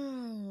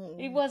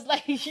 It Mm. was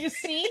like, you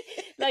see,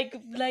 like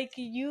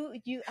you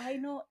I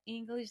know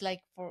English,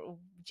 like for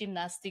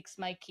gymnastics,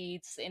 my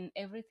kids, and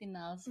everything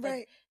else, but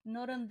Right.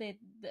 not on the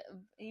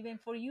even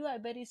for you. I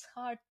bet it's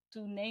hard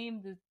to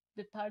name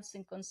the parts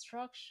in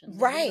construction,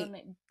 the little Right.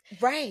 name.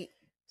 Right.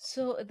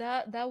 So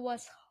that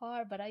was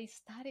hard, but I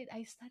started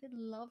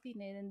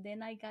loving it, and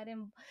then I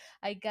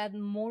got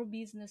more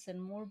business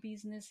and more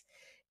business,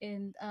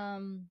 and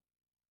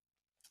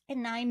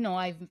I know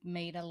I've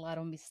made a lot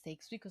of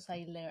mistakes because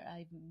I've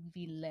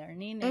been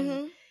learning,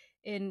 Mm-hmm.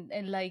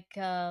 and like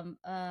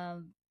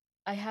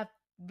I have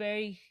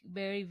very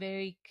very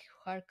very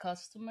hard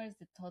customers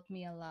that taught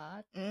me a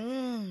lot,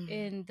 Mm.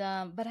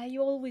 and but I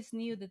always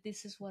knew that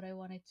this is what I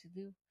wanted to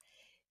do,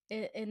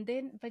 and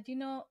then, but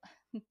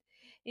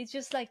it's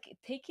just like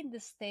taking the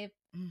step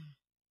Mm.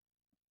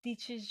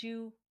 teaches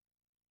you,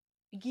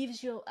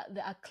 gives you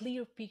a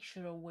clear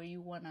picture of where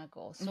you want to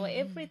go. So Mm-hmm.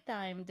 every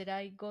time that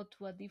I go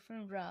to a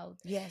different route,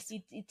 Yes.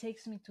 it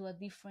takes me to a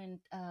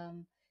different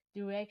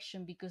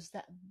direction, because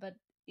that but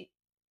it,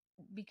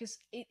 because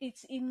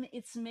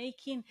it's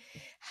making,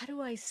 how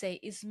do I say,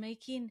 it's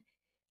making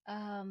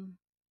um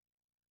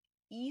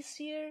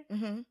easier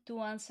Mm-hmm. to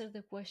answer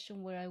the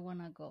question where I want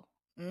to go,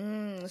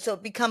 So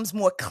it becomes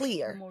more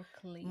clear, more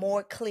clear.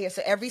 more clear.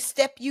 So every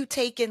step you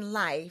take in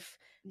life,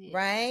 Yes.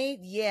 right?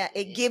 Yeah,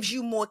 it gives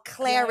you more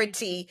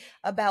clarity Clarity.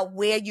 about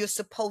where you're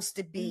supposed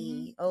to Mm-hmm.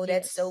 be. Oh,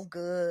 that's so Yes.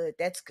 good.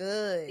 That's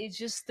good. It's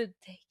just the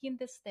taking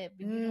the step,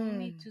 but you don't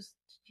need Mm. to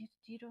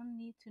you don't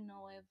need to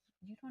know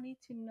you don't need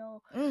to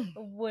know Mm.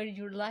 where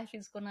your life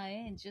is gonna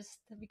end, just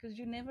because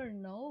you never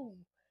know.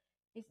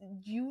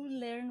 You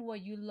learn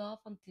what you love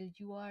until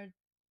you are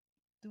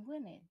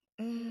doing it.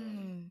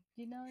 Mm.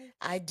 You know,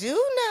 I do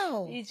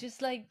know. it's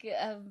just like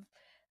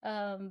so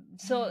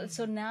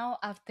Mm. now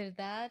after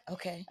that,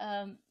 Okay.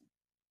 um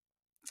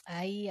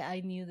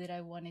I knew that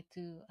I wanted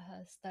to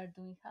start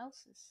doing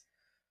houses,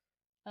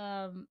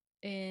 um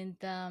and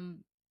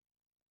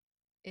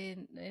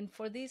and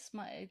for this,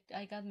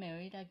 I got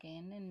married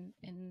again,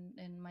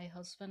 and my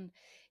husband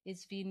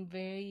has been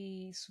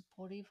very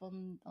supportive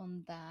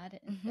on that.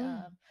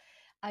 Mm-hmm.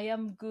 I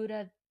am good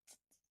at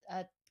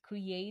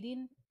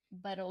creating,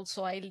 but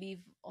also I live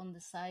on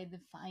the side the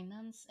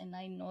finance, and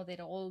I know that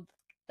all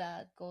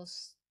that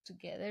goes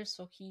together.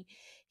 So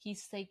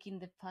he's taking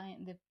the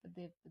finance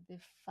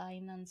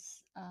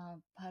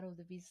part of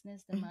the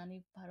business, the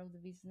money part of the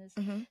business,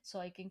 Mm-hmm. so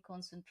I can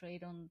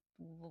concentrate on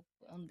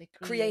the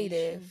creation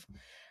Creative.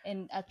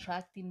 and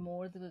attracting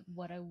more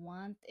what I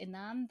want. And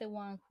I'm the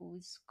one who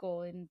is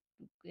going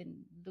and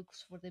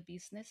looks for the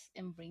business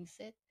and brings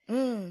it.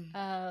 Mm.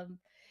 Um,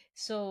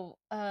 so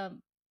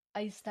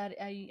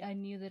I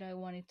knew that I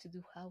wanted to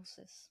do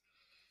houses.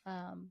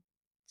 Um,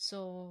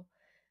 so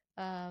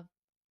uh,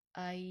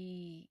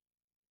 I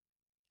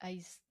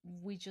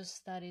we just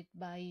started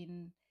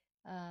buying.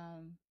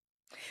 Um,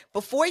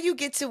 Before you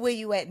get to where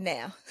you at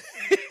now,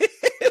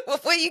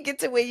 before you get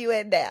to where you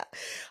at now,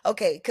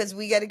 okay, because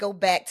we got to go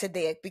back to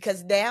there,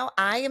 because now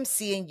I am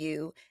seeing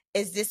you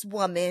as this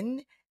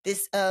woman,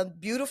 this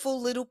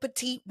beautiful little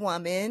petite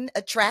woman,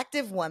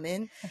 attractive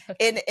woman,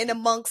 okay. in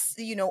amongst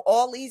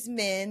all these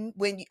men.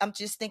 I'm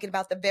just thinking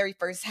about the very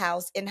first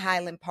house in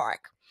Highland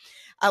Park,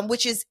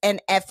 which is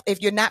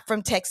if you're not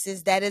from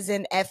Texas, that is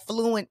an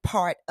affluent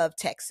part of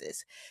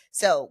Texas.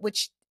 So,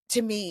 which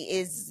to me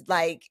is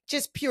like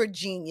just pure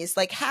genius.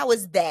 Like, how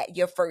is that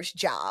your first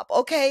job?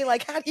 Okay,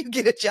 like how do you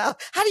get a job?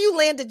 How do you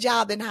land a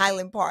job in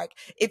Highland Park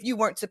if you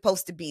weren't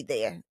supposed to be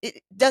there?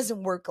 It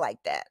doesn't work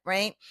like that,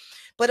 right?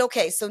 But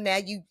okay, so now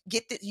you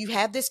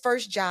have this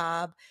first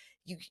job.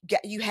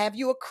 You have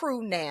your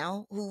crew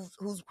now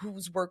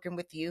who's working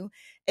with you,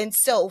 and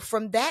so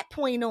from that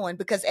point on,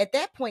 because at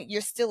that point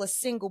you're still a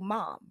single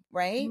mom,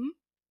 right? Mhm.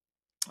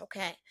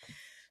 Okay.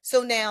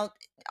 So now,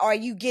 are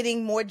you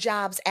getting more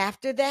jobs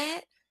after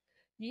that?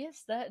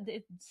 Yes,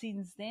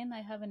 since then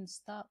I haven't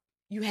stopped.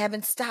 You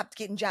haven't stopped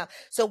getting jobs.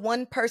 So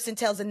one person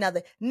tells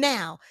another.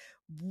 Now,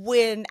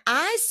 when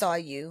I saw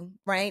you,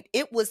 right,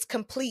 it was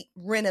complete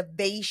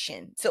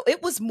renovation. So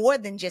it was more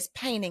than just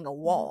painting a Hmm.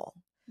 wall.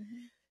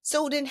 Hmm.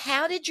 So then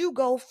how did you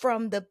go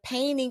from the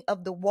painting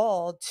of the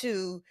wall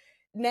to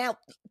now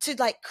to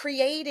like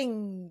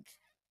creating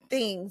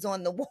things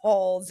on the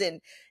walls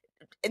and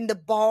in the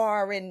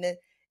bar and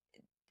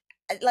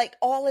like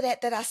all of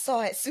that I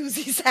saw at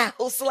Susie's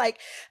house? Like,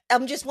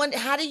 I'm just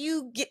wondering, how do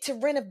you get to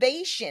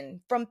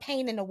renovation from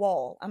painting a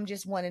wall? I'm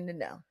just wanting to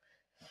know.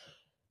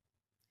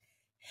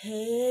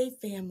 Hey,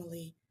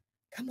 family,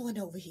 come on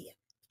over here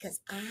because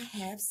I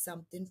have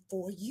something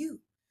for you.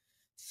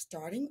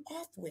 Starting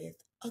off with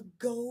a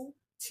go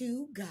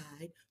to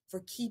guide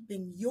for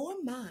keeping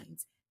your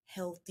minds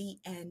healthy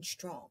and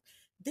strong.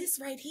 This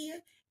right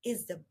here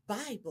is the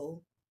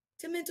Bible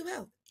to mental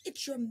health.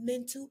 It's your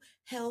mental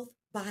health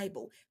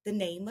Bible. The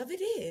name of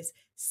it is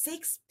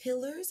Six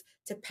Pillars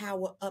to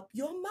Power Up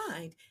Your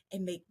Mind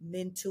and Make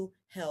Mental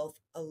Health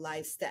a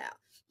Lifestyle.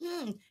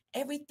 Hmm,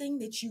 Everything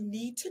that you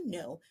need to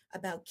know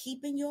about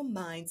keeping your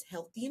minds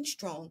healthy and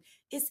strong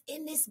is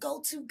in this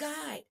go to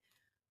guide.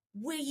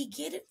 Where you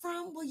get it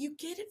from? Well, you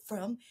get it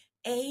from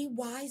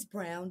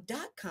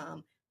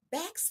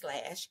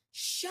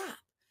awisebrown.com/shop.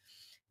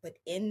 But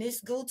in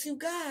this go to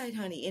guide,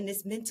 honey, in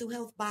this mental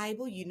health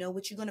Bible, you know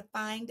what you're going to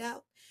find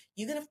out?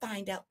 You're going to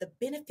find out the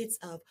benefits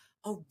of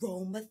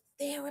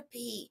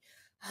aromatherapy,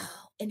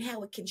 and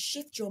how it can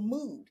shift your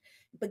mood.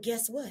 But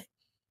guess what?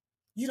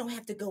 You don't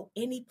have to go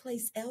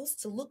anyplace else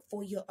to look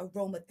for your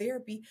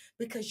aromatherapy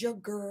because your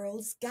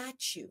girls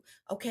got you.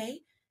 Okay?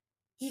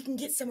 You can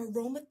get some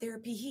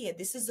aromatherapy here.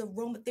 This is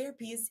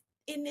aromatherapy is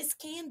in this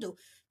candle.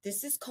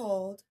 This is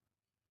called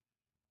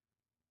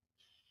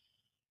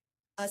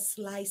a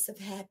slice of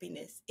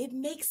happiness. It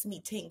makes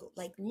me tingle,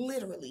 like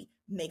literally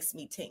makes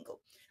me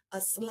tingle. A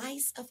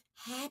slice of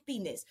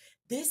happiness.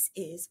 This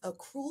is a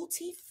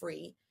cruelty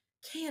free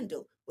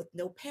candle with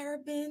no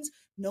parabens,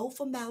 no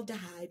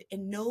formaldehyde,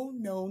 and no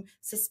known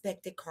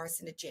suspected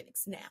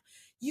carcinogenics. Now,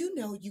 you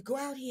know, you go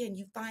out here and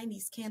you find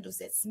these candles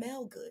that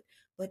smell good,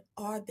 but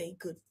are they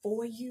good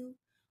for you?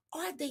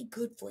 Are they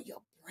good for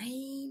your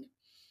brain?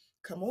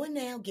 Come on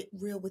now, get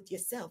real with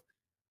yourself.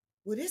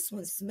 Well, this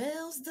one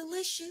smells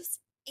delicious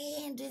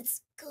and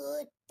it's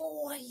good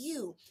for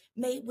you.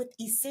 Made with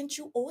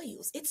essential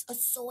oils. It's a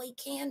soy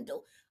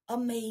candle.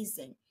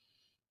 Amazing.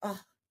 Uh,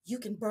 you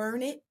can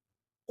burn it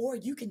or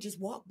you can just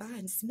walk by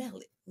and smell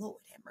it. Lord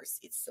have mercy,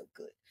 it's so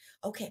good.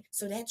 Okay,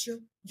 so that's your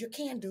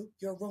candle,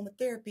 your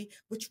aromatherapy,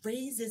 which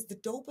raises the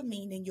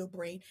dopamine in your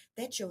brain.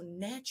 That's your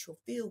natural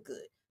feel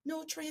good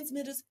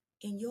neurotransmitters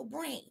in your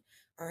brain.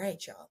 All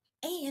right, y'all.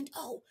 And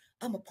oh,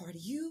 I'm a part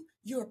of you.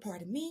 You're a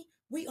part of me.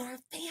 We are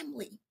a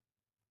family.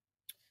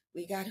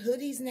 We got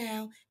hoodies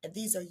now, and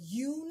these are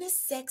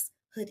unisex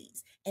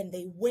hoodies, and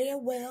they wear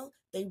well,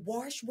 they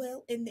wash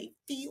well, and they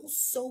feel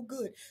so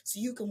good. So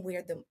you can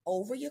wear them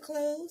over your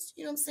clothes,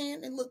 you know what I'm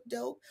saying, and look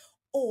dope,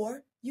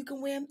 or you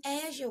can wear them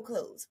as your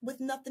clothes with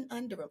nothing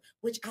under them,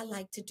 which I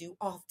like to do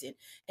often.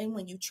 And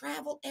when you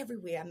travel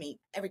everywhere, I mean,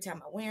 every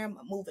time I wear them,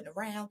 I'm moving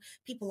around.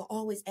 People are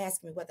always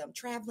asking me whether I'm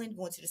traveling,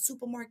 going to the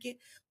supermarket.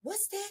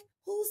 What's that?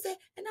 Who's that?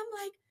 And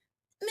I'm like,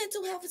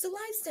 mental health is a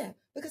lifestyle.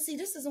 Because see,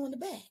 this is on the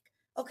back.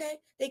 Okay?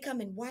 They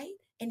come in white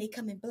and they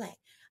come in black.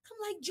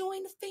 I'm like,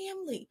 join the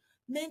family.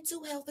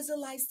 Mental health is a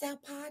lifestyle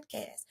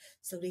podcast.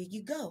 So there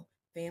you go.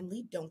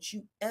 Family, don't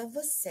you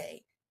ever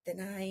say that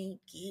I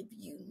ain't give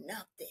you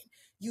nothing.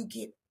 You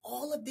get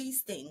all of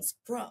these things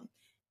from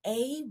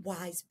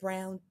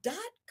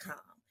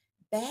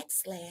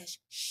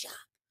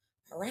awisebrown.com/shop.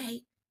 All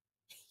right?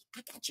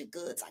 I got your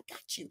goods. I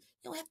got you. You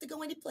don't have to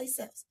go anyplace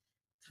else.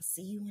 I'll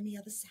see you on the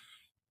other side.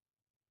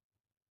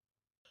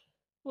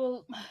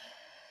 Well,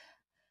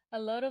 a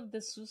lot of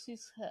the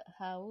Susie's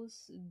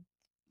house,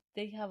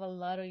 they have a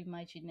lot of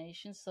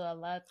imagination, so a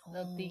lot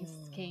of things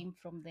Oh. came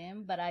from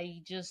them. But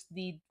I just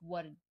did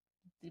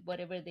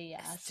whatever they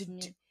To asked do,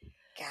 me.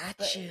 got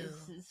But you.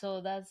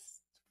 so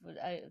that's what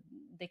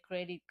the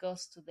credit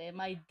goes to them.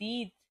 I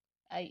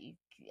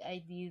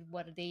I did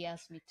what they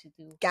asked me to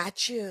do.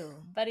 Got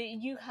you. But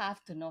you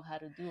have to know how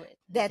to do it.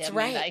 That's I mean,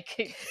 right.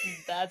 like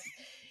that's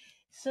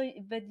so.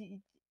 But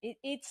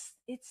it's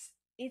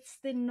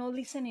the not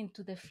listening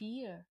to the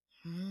fear,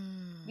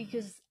 Hmm.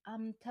 because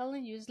I'm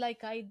telling you, it's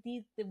like I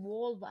did the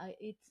wall, but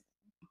it's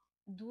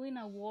doing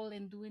a wall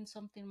and doing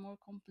something more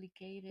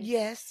complicated.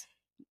 Yes.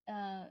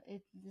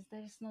 It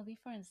There's no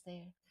difference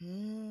there.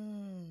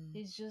 Hmm.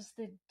 It's just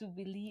that to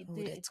believe, Oh,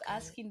 that's good.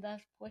 asking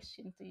that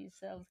question to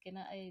yourself: Can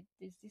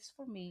is this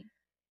for me?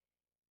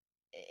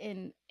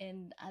 And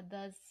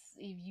that's,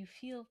 if you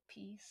feel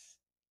peace,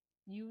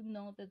 you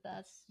know that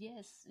that's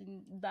yes.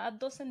 And that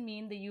doesn't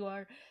mean that you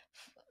are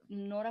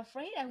not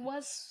afraid. I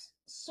was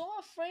so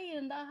afraid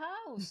in the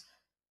house.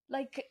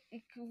 Like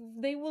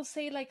they will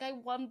say, like, I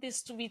want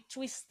this to be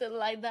twisted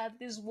like that,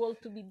 this wall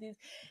to be this,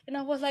 and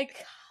I was like,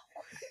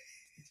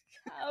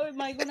 how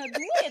am I gonna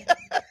do it?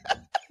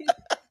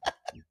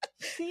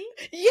 See?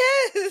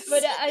 But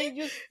Yes. I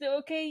just,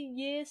 okay,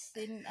 yes,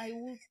 and I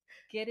will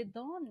get it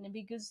done,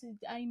 because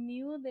I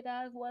knew that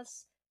I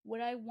was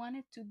where I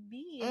wanted to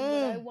be and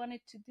what I Mm,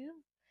 wanted to do.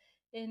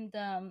 And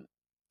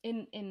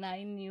and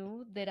I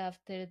knew that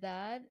after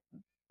that,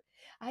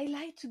 I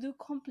like to do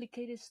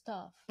complicated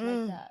stuff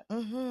like that.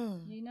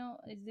 mm-hmm, You know,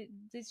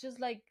 it's just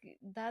like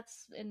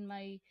that's in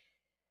my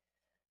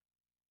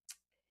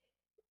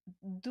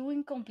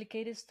doing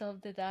complicated stuff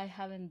that I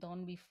haven't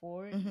done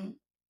before. mm-hmm,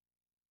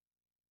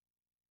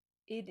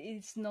 It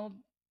is not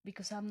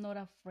because I'm not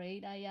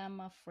afraid. I am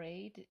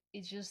afraid.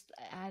 It's just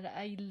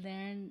I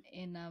learned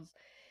in a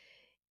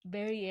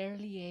very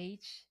early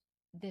age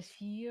the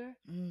fear.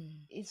 mm.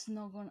 It's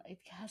not gonna. It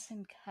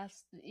hasn't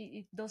has.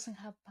 It doesn't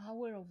have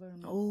power over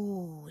me.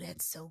 Oh,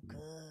 that's so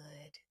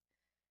good.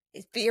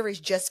 Fear is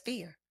just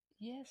fear.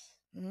 Yes,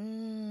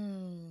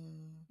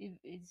 Mm.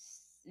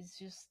 it's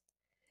just.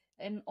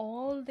 And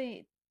all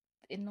the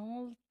in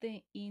all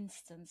the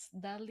instance,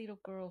 that little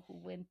girl who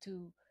went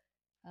to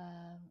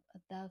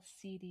that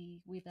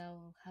city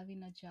without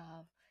having a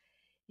job,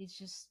 it's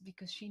just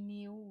because she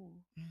knew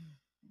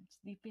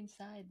deep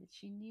inside that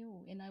she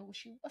knew, and I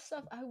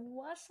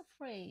was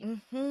afraid.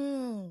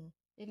 Mm-hmm.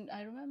 And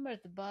I remember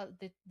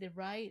the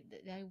ride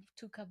I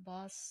took a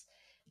bus,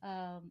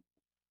 um,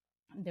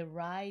 the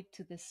ride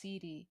to the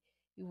city.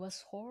 It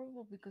was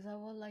horrible because I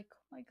was like,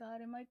 oh my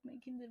god, am I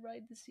making the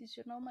right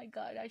decision? Oh my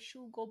god, I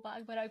should go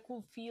back, but I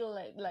could feel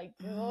like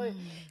oh,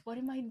 what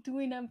am I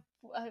doing?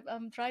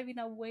 I'm driving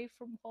away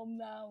from home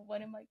now.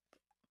 What am I?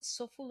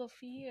 So full of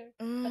fear.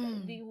 But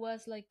it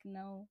was like,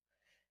 no,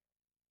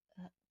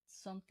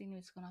 something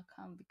is gonna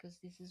come because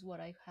this is what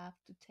I have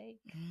to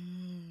take.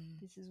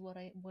 This is where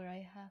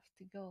I have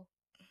to go.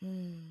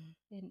 And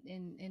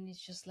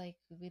it's just like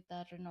with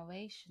that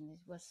renovation, it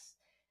was,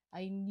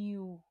 I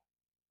knew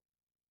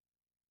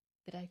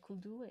that I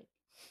could do it.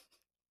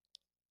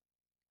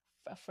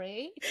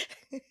 Afraid,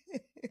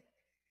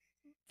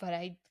 but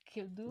I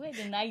could do it,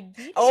 and I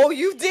did it. Oh,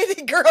 you did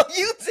it, girl.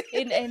 You did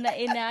it. And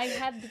I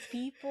had the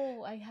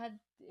people. I had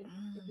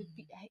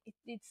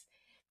it's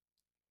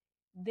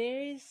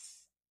there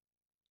is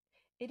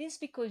it is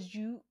because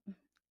you.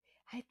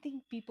 I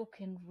think people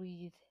can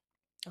read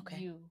Okay.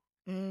 you.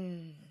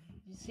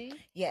 You see?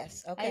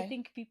 Yes. Okay. I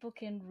think people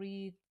can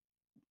read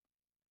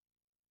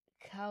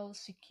how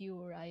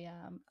secure I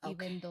am,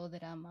 even though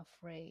that I'm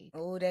afraid.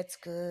 Oh, that's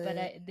good.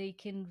 But they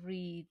can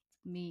read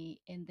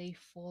me, and they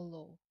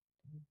follow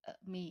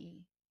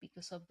me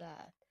because of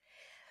that,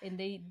 and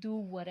they do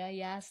what I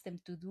ask them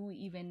to do.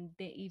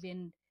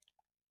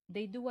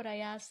 They do what I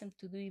ask them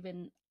to do,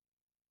 even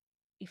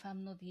if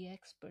I'm not the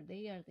expert.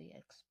 They are the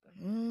expert.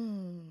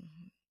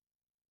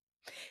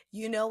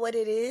 You know what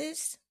it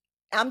is?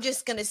 I'm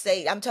just going to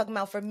say, I'm talking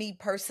about for me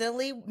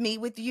personally, me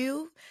with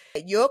you.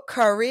 Your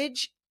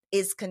courage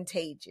is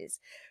contagious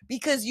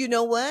because you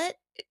know what?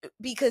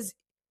 Because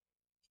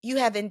you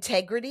have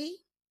integrity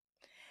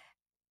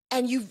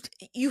and you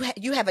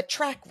have a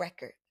track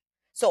record.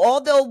 So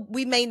although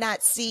we may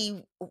not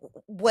see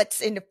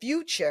what's in the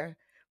future,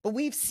 but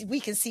we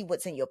can see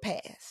what's in your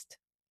past.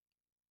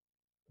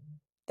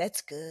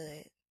 That's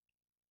good.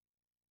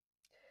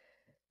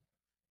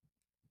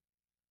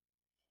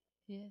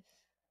 Yes.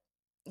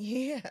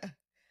 Yeah.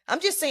 I'm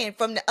just saying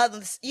from the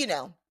others,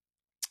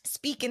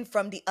 speaking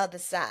from the other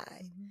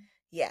side.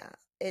 Yeah.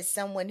 Is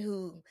someone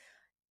who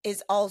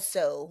is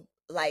also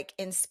like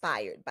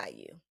inspired by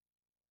you.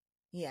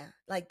 Yeah.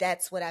 Like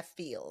that's what I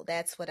feel.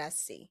 That's what I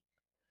see.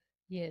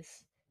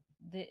 Yes.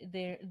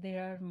 There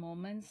are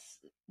moments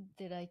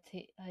that I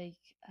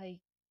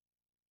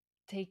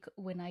take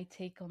when I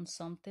take on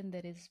something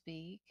that is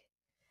big,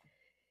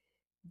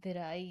 that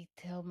I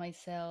tell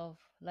myself,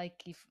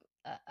 like, if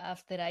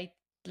after I,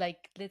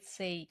 like, let's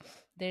say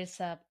there's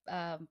a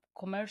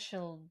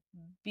commercial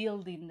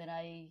building that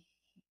I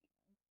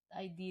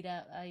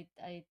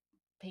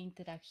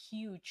painted a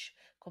huge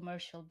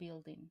commercial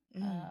building.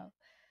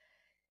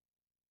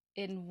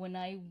 And when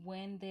I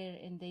went there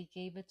and they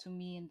gave it to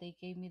me and they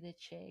gave me the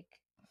check,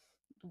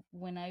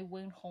 when I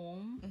went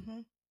home,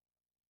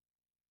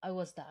 I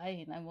was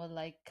dying. I was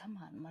like, come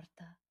on,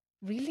 Marta,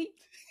 really?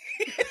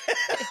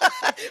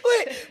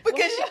 Wait,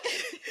 because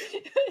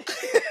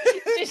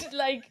she's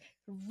like,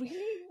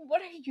 really?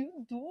 What are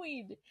you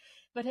doing?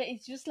 But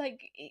it's just like,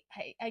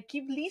 I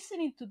keep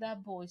listening to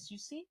that voice, you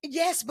see?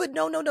 Yes, but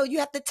no. You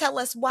have to tell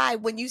us why.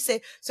 When you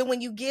said, so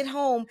when you get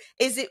home,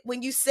 is it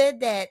when you said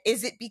that,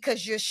 is it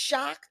because you're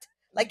shocked?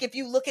 Like if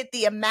you look at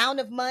the amount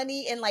of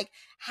money and like,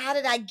 how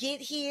did I get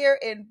here?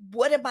 And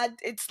what am I?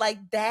 It's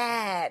like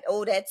that.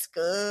 Oh, that's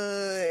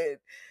good.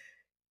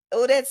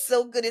 Oh, that's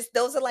so good.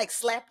 Those are like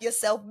slap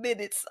yourself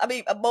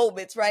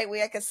moments, right?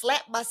 Where I can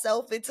slap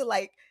myself into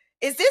like,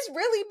 is this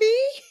really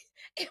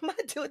me? Am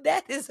I doing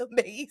that? Is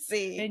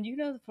amazing.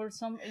 And for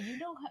some,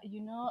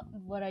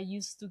 what I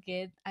used to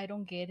get, I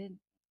don't get it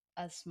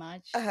as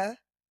much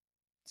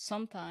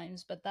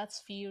sometimes, but that's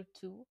fear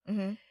too.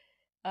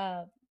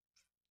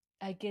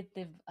 I get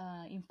the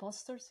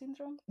imposter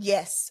syndrome.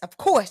 Yes, of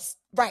course.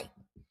 Right.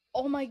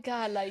 Oh my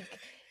God, like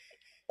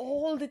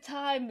all the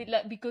time,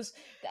 because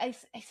I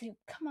say,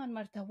 come on,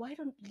 Marta, why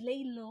don't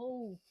lay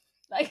low?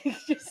 Like,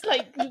 just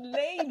like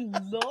lay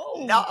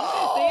low. No.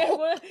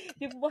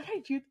 What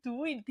are you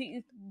doing?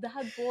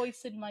 That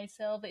voice in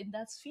myself, and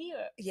that's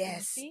fear.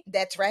 Yes, see?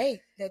 that's right.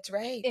 That's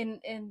right.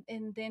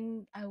 And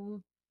then I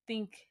will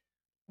think,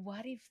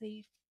 what if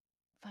they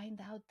find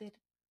out that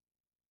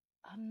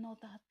I'm not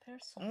that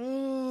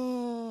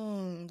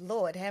person?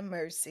 Lord have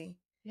mercy.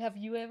 Have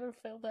you ever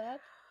felt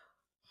that?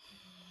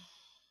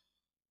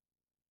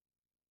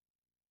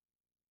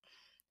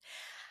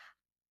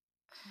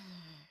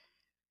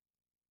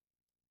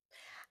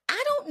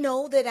 I don't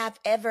know that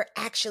I've ever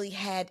actually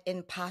had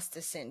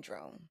imposter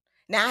syndrome.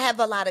 Now I have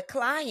a lot of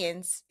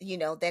clients,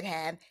 that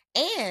have,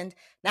 and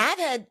now I've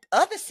had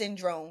other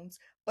syndromes,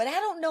 but I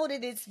don't know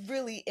that it's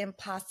really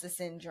imposter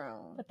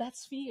syndrome. But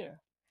that's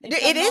fear.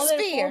 It's It is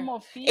another form fear.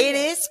 of It fear.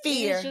 is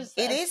It is fear. just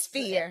It is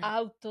fear.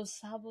 auto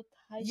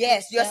sabotage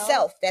Yes, yourself,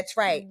 yourself. That's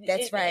right.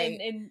 That's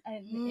right.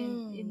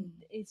 and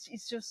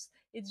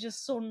it's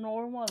just so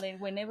normal. And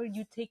whenever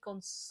you take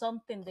on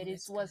something Oh, that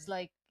is that's was good.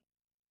 like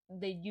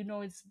that,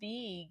 it's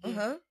big,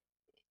 Uh-huh.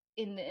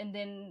 and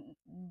then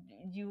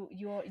you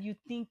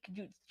think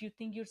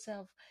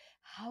yourself,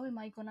 how am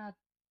I gonna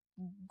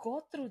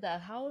go through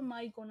that? How am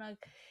I gonna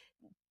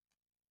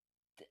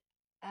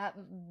uh,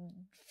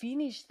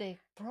 finish the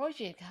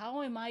project?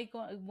 How am I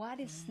going? What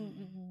is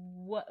Mm.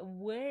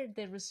 where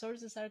the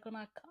resources are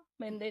gonna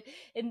come?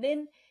 And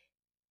then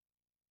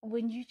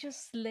when you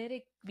just let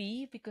it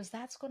be, because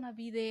that's gonna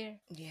be there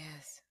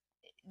Yes.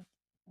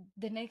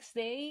 the next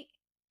day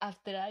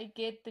after I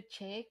get the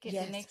check,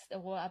 the Yes. next,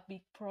 or a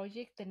big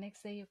project, the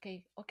next day,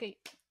 okay,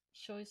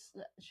 show us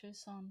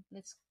on.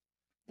 Let's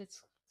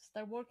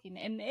start working,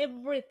 and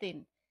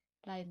everything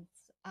lines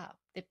up.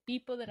 The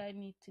people that I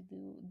need to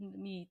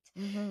meet,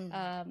 Mm-hmm.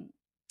 um,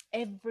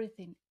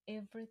 everything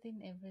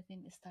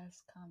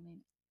starts coming.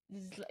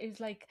 It's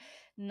like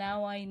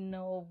now I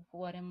know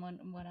what I'm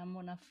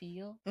gonna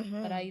feel,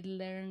 but Mm-hmm. I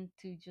learned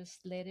to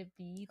just let it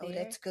be Oh, there.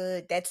 that's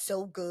good. That's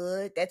so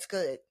good. That's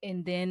good.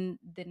 And then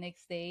the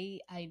next day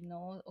I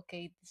know,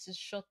 okay, this is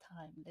short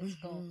time. Let's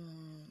go.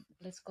 Mm-hmm.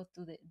 Let's go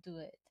do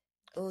it.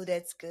 Oh, Let's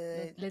that's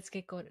good.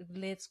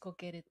 let's go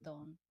get it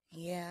done.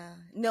 Yeah.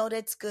 No,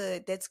 that's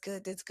good. That's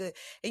good. That's good.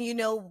 And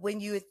when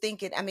you were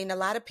thinking, I mean, a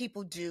lot of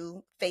people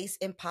do face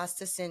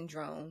imposter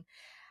syndrome.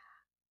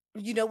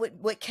 You know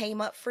what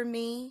came up for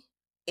me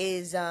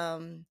is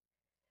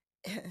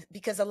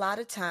because a lot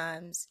of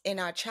times in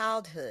our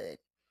childhood,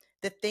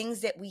 the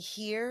things that we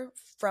hear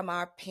from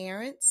our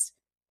parents,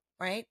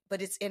 right?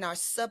 But it's in our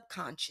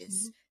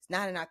Mm-hmm. subconscious. It's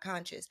not in our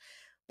conscious.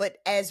 But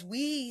as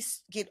we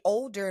get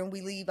older and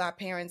we leave our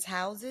parents'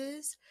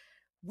 houses,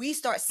 we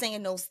start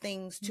saying those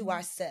things to Mm-hmm.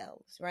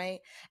 ourselves, right?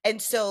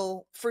 And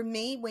so for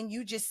me, when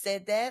you just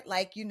said that,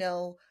 like,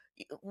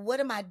 what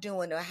am I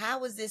doing? Or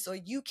how is this? Or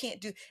you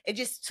can't do it,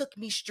 just took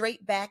me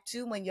straight back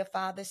to when your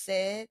father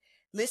said,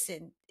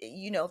 listen,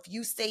 if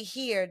you stay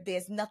here,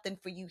 there's nothing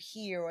for you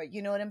here, or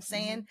you know what I'm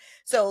Mm-hmm. saying?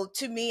 So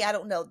to me, I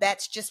don't know,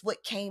 that's just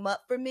what came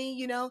up for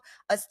me,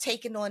 us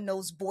taking on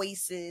those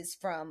voices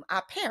from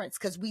our parents,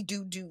 because we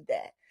do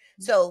that.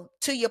 So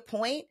to your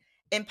point,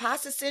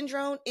 imposter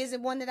syndrome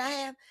isn't one that I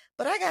have,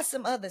 but I got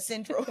some other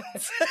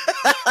syndromes.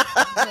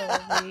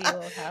 Well, we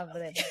all have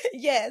them.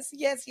 Yes,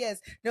 yes, yes.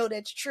 No,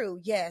 that's true.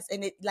 Yes.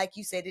 And it, like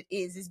you said,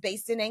 it's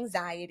based in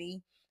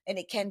anxiety, and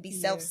it can be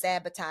self Fear.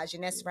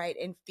 sabotaging. That's Fear. right.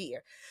 And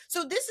fear.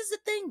 So this is the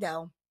thing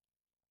though.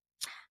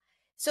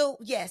 So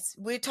yes,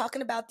 we're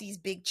talking about these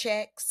big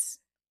checks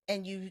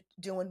and you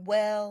doing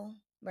well,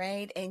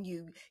 right? And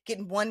you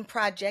getting one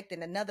project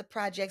and another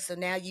project. So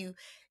now you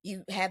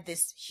have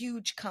this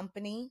huge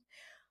company.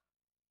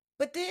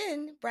 But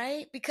then,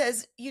 right?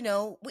 Because,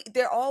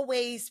 there are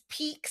always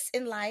peaks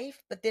in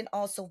life, but then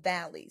also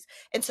valleys.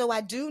 And so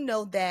I do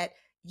know that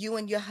you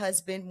and your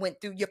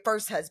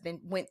first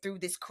husband went through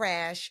this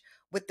crash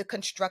with the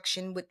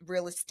construction with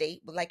real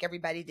estate, like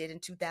everybody did in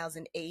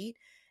 2008.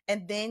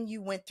 And then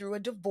you went through a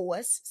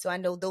divorce. So I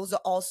know those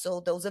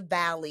are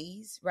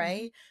valleys, Mm-hmm.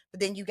 right? But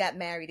then you got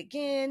married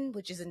again,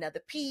 which is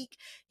another peak.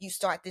 You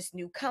start this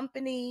new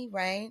company,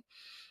 right?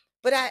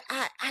 But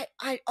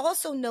I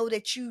also know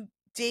that you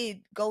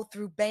did go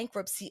through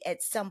bankruptcy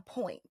at some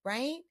point,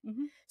 right?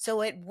 Mm-hmm. So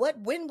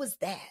when was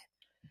that?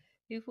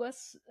 It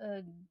was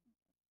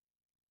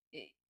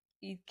it,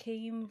 it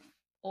came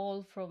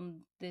all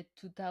from the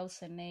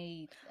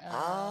 2008.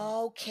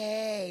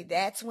 Okay,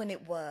 that's when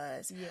it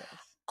was.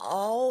 Yes.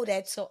 Oh,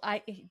 that's So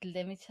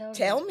let me tell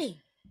you. tell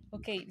me.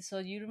 Okay, so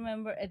you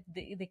remember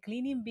the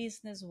cleaning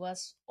business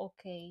was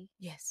okay,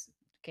 Yes.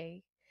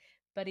 okay,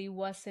 but it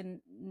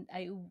wasn't.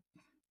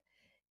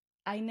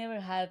 I never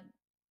had.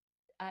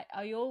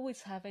 I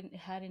always haven't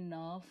had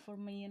enough for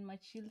me and my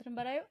children,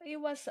 but it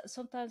was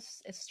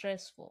sometimes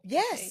stressful.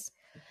 Okay, Yes.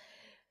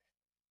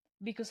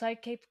 because I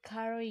kept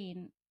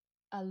carrying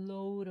a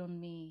load on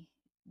me,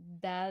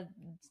 that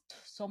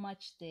so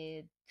much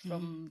debt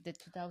Mm, from the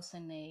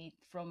 2008,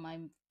 from my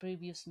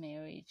previous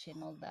marriage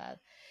and all that.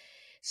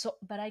 So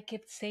but I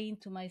kept saying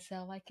to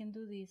myself, I can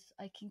do this,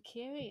 I can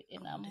carry it,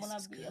 and oh, this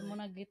is I'm good.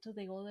 gonna get to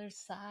the other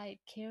side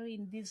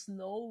carrying this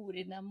load,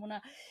 and I'm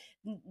gonna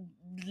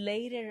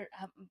later,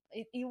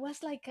 it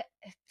was like,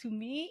 to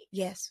me,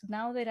 Yes.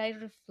 now that I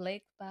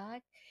reflect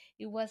back,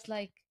 it was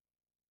like,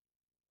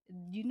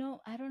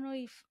 I don't know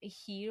if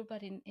here,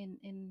 but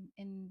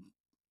in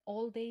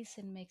old days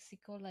in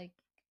Mexico, like,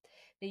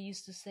 they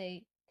used to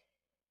say,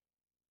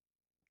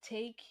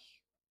 take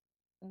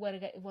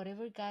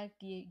whatever God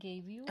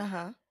gave you,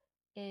 Uh-huh.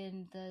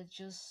 and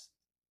just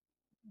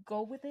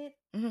go with it,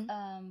 Hmm.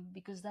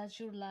 because that's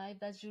your life,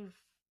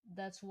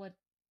 that's what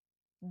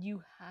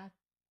you have.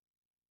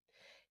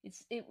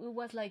 It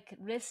was like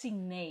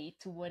resignate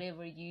to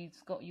whatever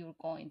you're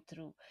going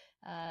through.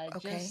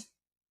 Okay. Just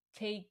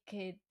take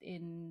it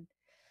in.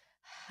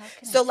 How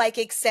can I So like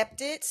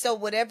accept it. So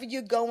whatever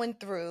you're going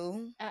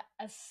through.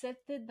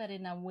 accept it, but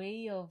in a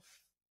way of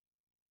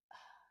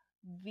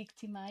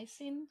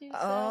victimizing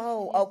yourself.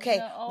 Oh, You okay.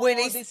 know, When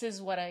oh, this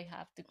is what I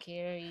have to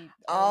carry,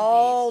 all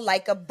oh, this.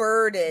 like a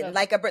burden,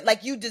 But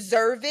like you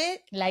deserve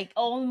it, like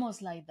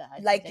almost like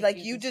that, like like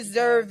you you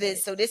deserve deserve it.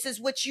 it. So this is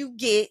what you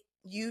get.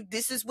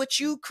 This is what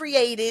you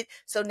created.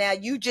 So now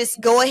you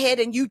just go ahead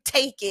and you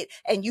take it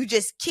and you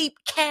just keep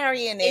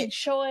carrying it. And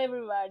show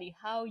everybody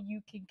how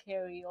you can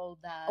carry all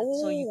that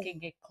so you Oh, can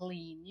get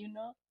clean, you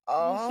know?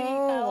 You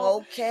see how oh,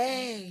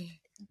 okay.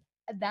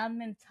 that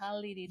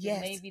mentality that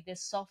Yes. maybe the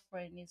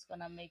suffering is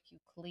gonna make you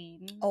clean.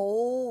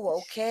 Oh,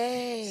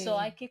 So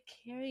I okay. could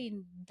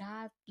carry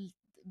that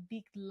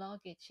big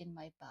luggage in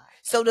my back.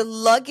 So the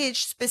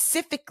luggage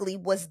specifically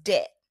was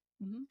debt.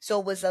 Hmm. So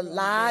it was a From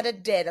lot the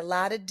of debt, a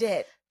lot of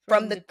debt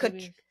from from the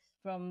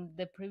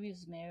the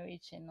previous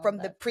marriage and all from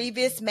the that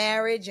previous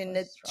marriage and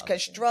the construction.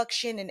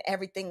 construction and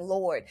everything,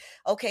 Lord.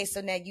 Okay,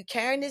 so now you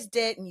carrying this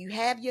debt and you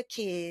have your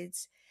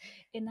kids.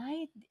 And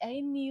I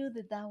knew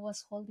that that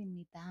was holding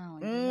me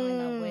down, you know, in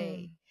a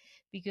way, Mm,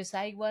 because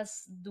I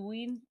was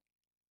doing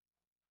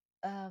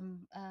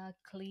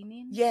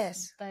cleaning,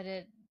 yes. but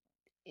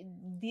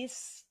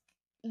this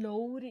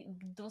load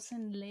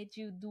doesn't let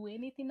you do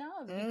anything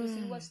else because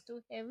it Mm. was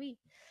too heavy.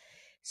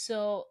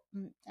 So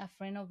a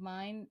friend of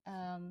mine,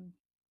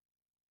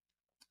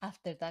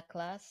 after that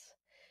class,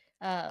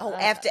 Oh,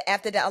 uh,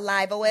 after the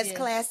Alive OS yes,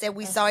 class that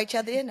we uh, saw each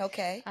other in.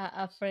 Okay.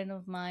 a friend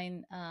of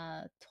mine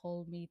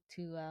told me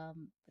to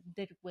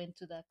that went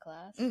to that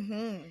class,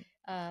 Mm-hmm.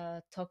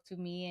 talked to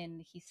me,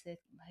 and he said,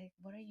 "Mike,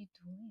 what are you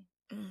doing?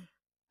 Mm.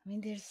 I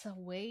mean, there's a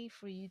way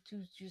for you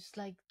to just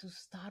like to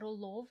start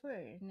all over."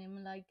 And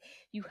I'm like,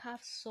 "You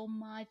have so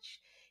much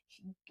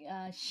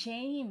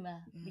shame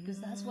because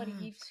that's what it Mm.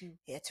 gives you,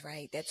 That's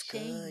right. That's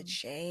good. shame."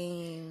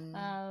 Shame.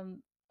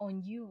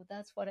 On you,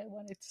 that's what I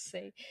wanted to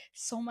say.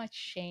 So much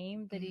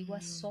shame that it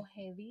was Mm. so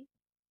heavy,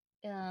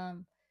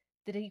 um,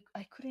 that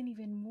I couldn't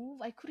even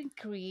move. I couldn't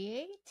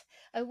create.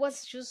 I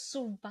was just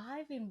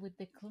surviving with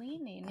the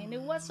cleaning. And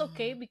it was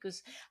okay Mm.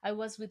 because I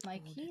was with my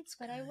Oh, kids, that's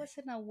but I good. was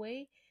in a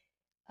way,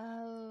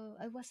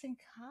 I wasn't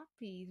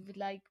happy with,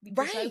 like,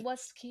 because I Right.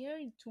 was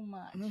caring too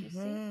much, you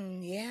see?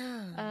 Mm-hmm.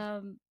 Yeah.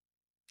 Um,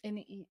 and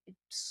it's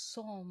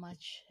so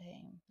much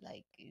shame.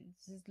 Like,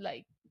 it's just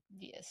like,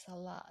 yes, a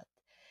lot.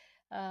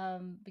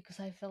 Because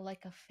I felt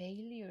like a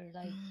failure,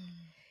 like,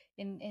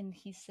 Mm. and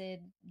he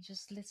said,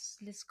 just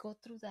let's go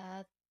through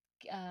that,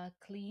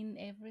 clean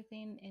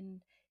everything,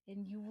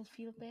 and you will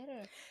feel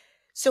better.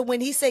 So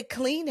when he said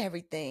clean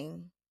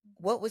everything,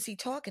 what was he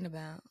talking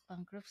about?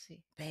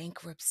 Bankruptcy.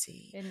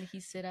 Bankruptcy. And he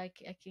said, I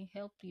can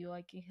help you,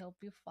 I can help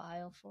you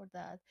file for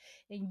that.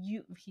 And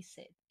he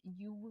said,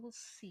 you will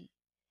see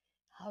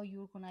how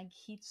you're gonna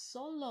hit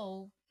so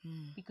low,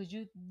 Mm. because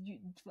you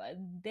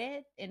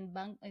debt and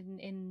bank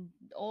and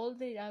all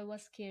that I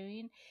was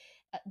carrying,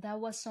 that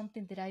was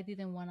something that I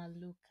didn't want to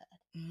look at,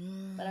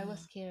 but I was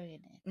Mm.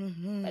 carrying it,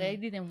 but I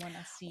Mm-hmm. didn't want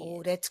to see Oh,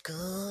 it. that's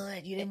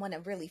good. You didn't want to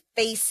really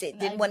face it. I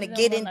Didn't want to didn't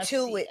get want to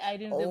into see. it. I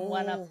didn't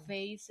want to Oh,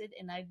 face it,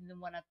 and I didn't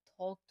want to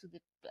talk to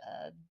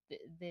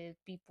the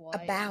people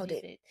I about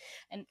did it. it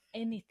and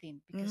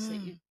anything, because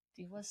Mm.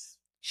 it was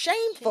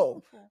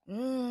Shameful. shameful,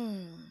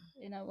 Mm.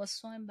 and I was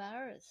so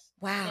embarrassed,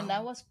 and that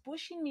Wow. was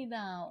pushing me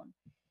down.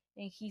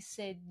 And he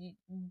said,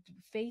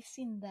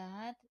 facing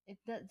that,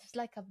 that's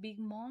like a big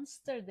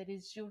monster that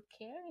is you're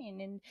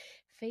carrying, and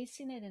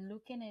facing it and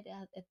looking at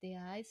the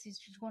eyes is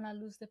just gonna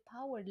lose the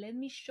power. Let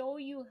me show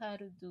you how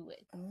to do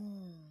it.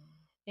 Mm.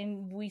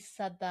 And we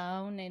sat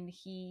down, and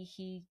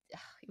he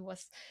it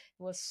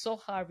was so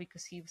hard,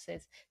 because he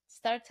says,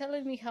 start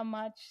telling me how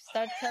much,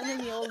 start telling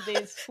me all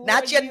this, who are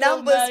Not your you,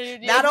 oh numbers.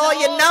 man, Not all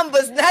your no,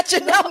 numbers. Not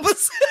your no.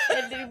 numbers.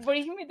 And they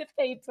bring me the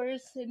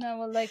papers, and I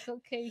was like,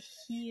 okay,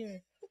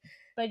 here.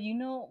 But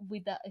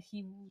with that,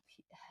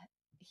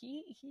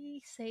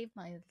 he saved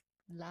my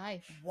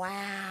life.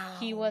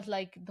 He Wow. was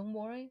like, don't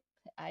worry,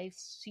 I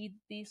see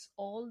this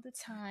all the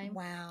time.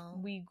 Wow.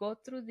 We go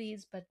through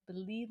this, but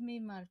believe me,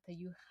 Marta,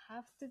 you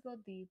have to go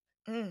deep,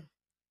 Mm.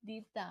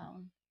 deep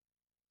down,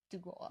 to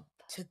go up.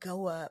 To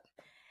go up.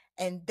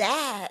 And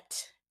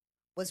that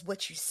was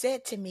what you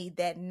said to me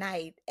that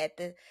night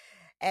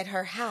at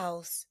her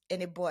house,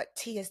 and it brought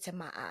tears to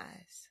my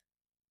eyes.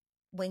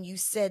 When you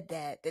said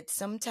that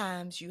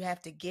sometimes you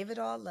have to give it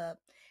all up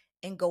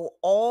and go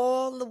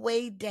all the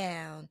way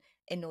down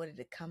in order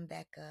to come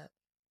back up.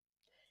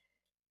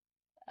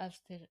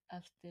 After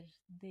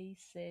they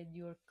said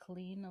you're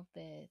clean of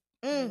that,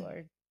 you Mm.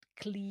 are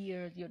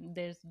clear, you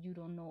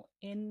don't know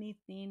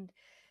anything,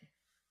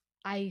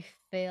 I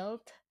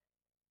felt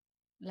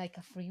like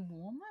a free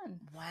woman.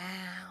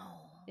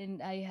 Wow.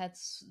 And I had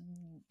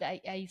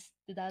I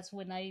that's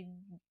when I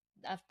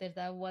after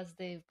that was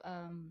the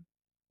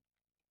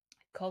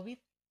COVID,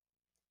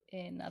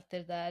 and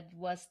after that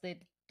was the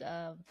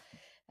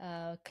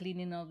uh,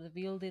 cleaning of the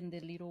building,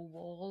 the little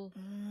wall,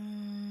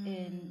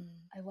 and Mm.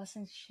 I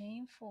wasn't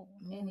shameful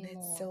Oh,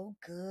 that's anymore. so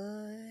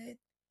good.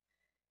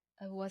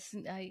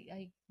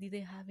 I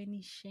didn't have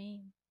any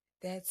shame.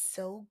 That's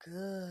so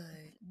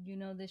good.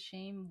 The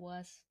shame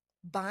was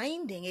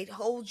binding. It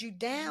holds you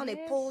down.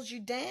 It pulls Yes. you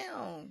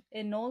down.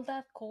 And all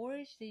that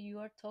courage that you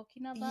are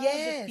talking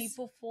about, that Yes.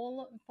 people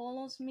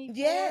follows me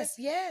for, Yes.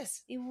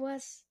 Yes. it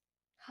was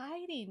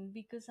hiding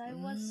because I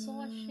was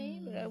so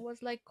ashamed. I Mm,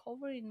 was like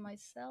covering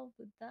myself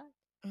with that.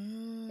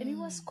 And it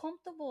was mm.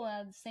 comfortable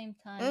at the same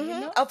time, you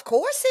Mm-hmm. know? Of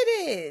course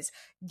it is.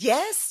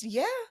 Yes,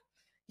 yeah.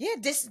 Yeah,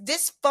 this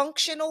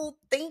dysfunctional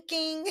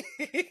thinking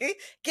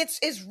gets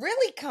is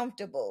really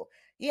comfortable.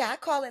 Yeah, I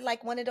call it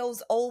like one of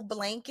those old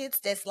blankets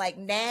that's like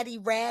natty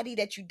ratty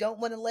that you don't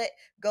want to let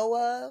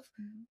go of.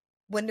 Mhm.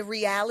 When the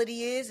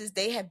reality is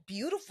they have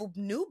beautiful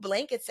new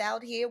blankets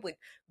out here with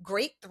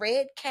great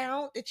thread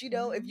count that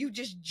if Mhm. you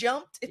just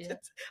jumped, Yeah.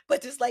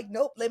 but it's like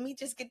nope, let me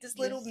just get this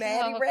little Just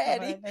natty come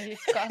ratty. on,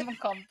 it's come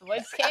comfortable.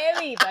 It's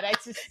heavy, but I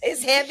just,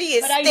 It's heavy,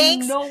 it but I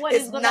stinks, know what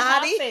is it's gonna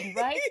naughty. happen,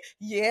 right?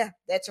 Yeah,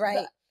 that's The,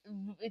 right.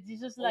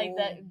 it's just like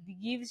that. Oh,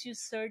 It gives you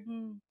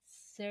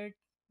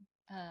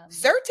um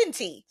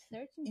certainty.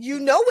 You certainty.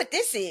 know what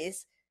this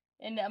is,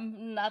 And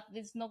I'm not,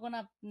 it's not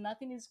gonna,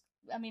 nothing is,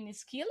 I mean,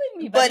 it's killing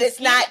me, but but it's it's killing,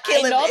 not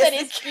I killing me. know that It's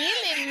it's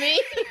killing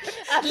me.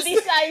 At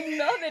least I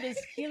know that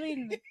it's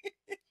killing me,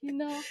 you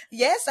know.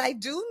 yes, I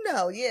do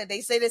know. Yeah,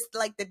 they say that's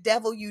like the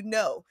devil you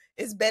know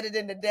is better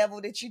than the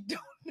devil that you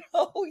don't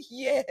know.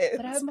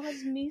 But I Yes.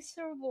 was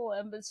miserable,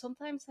 and but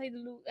sometimes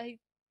I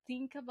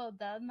think about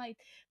that.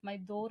 My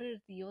daughter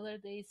the other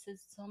day said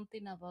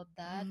something about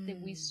that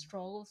we Mm,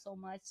 struggle so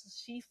much. So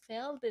she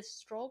felt the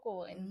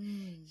struggle, and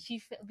mm, she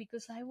felt,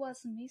 because I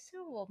was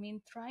miserable. I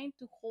mean, trying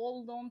to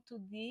hold on to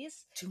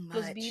this, too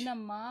plus being much. a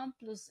mom,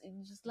 plus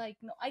it's just like,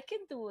 no, I can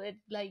do it.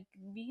 Like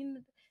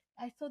being,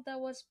 I thought that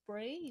was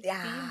brave,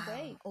 being Yeah.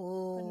 brave,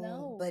 but Oh,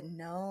 no, but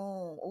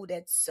no. Oh,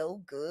 that's so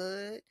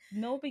good.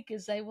 no,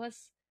 because I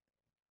was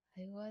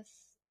I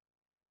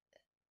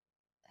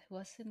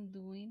wasn't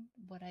doing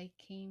what I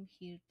came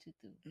here to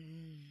do.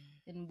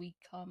 Mm, And we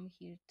come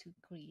here to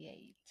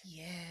create.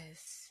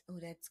 yes. Oh,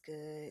 that's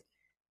good.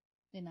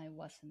 And I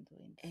wasn't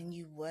doing that. And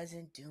you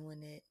wasn't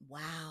doing it.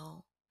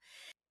 Wow.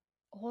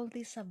 All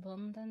this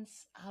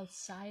abundance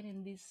outside,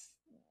 and this,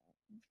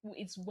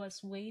 it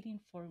was waiting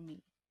for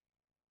me.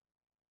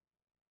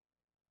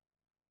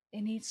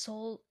 And it's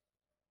all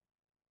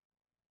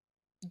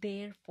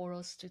there for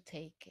us to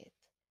take it.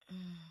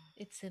 Mm,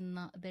 It's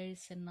enough, there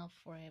is enough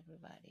for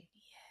everybody.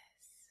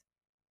 yes.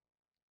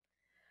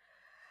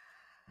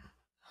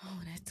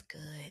 Oh, that's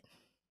good.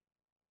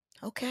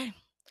 Okay.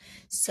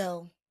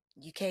 So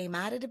you came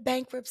out of the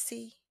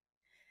bankruptcy.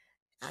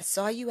 I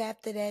saw you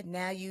after that.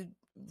 Now you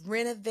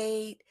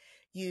renovate,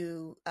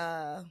 you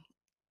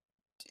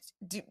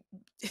do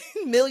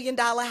 $1 million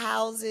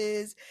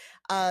houses,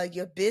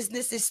 your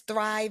business is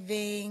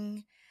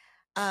thriving,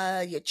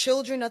 your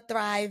children are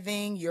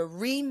thriving, you're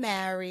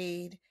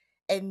remarried,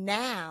 and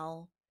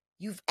now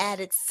you've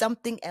added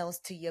something else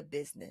to your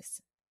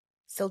business.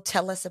 So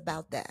tell us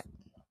about that.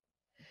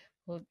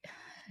 Well,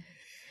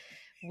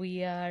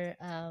 we are,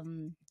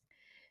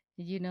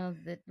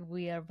 that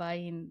we are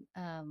buying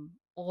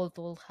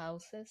old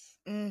houses.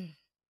 Mm,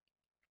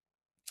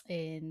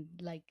 And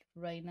like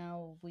right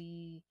now,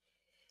 we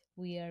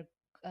are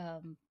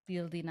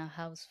building a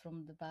house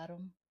from the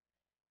bottom.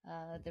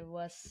 There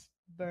was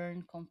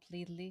burned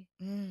completely,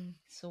 mm,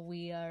 so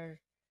we are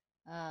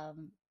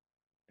um,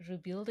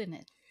 rebuilding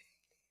it.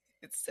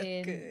 it's so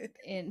and good.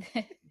 and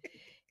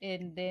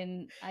and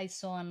then I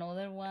saw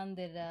another one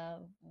that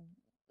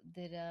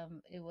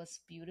it was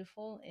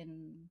beautiful,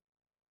 and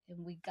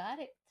we got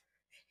it.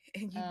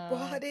 And you uh,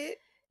 bought it?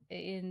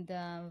 and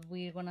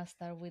we're gonna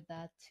start with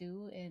that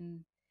too.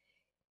 And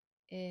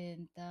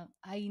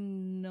I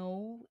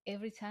know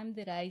every time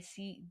that I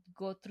see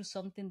go through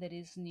something that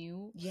is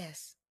new,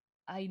 Yes.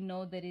 I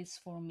know that it's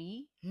for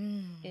me.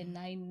 Mm. And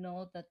I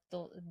know that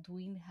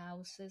doing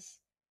houses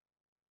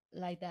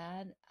like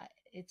that,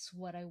 it's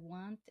what I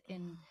want.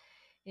 And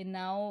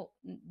now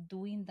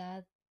doing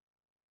that,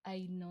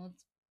 I know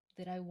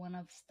that I want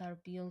to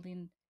start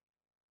building.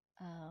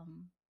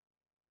 um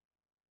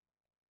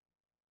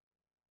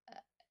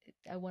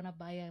I want to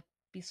buy a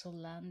piece of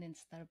land and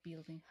start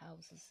building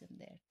houses in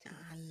there too.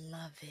 I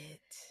love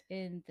it.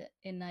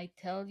 And I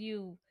tell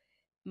you,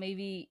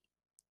 maybe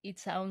it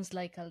sounds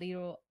like a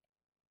little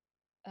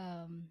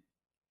um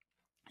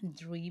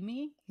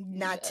dreamy.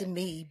 Not to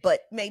me,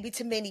 but maybe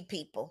to many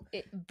people.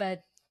 it,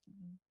 but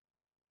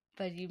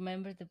but you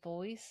remember the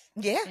voice,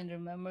 Yeah. and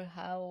remember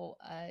how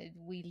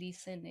we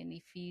listen, and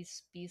if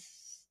his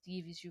peace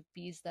gives you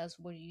peace, that's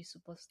where you're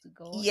supposed to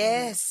go.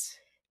 Yes.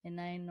 And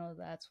I know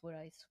that's where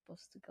I'm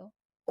supposed to go.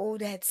 Oh,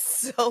 that's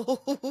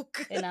so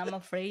And good. I'm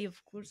afraid,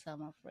 of course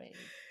I'm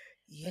afraid,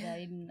 but Yeah.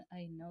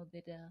 I know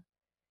that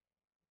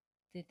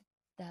that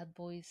that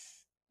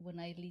voice, when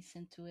I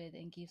listen to it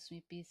and gives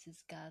me peace,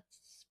 is God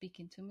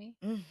speaking to me.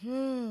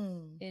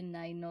 Mm-hmm. And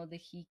I know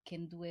that he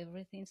can do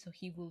everything, so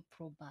he will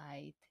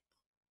provide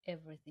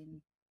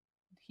everything.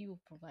 He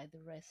will provide the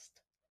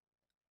rest.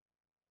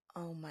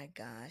 Oh my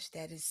gosh,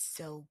 that is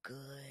so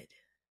good.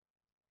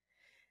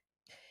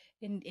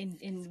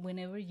 And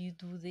whenever you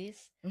do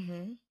this,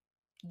 Mm-hmm.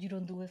 you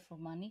don't do it for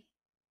money.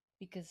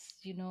 because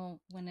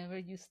whenever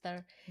you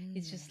start,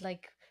 it's just Mm.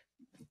 like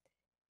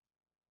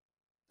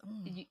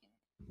Mm. you,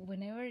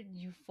 whenever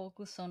you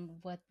focus on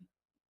what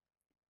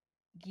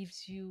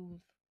gives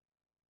you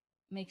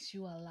makes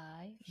you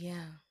alive,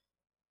 Yeah.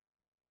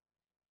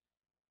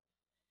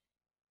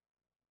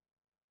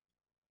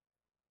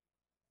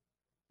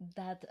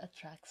 that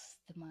attracts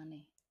the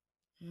money.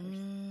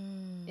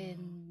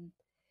 Mm.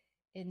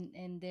 and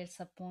and there's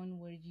a point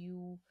where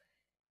you,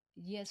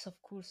 yes,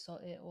 of course,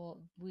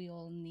 we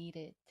all need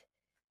it,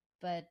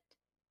 but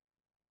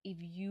if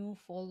you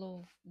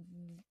follow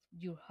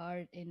your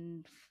heart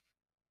and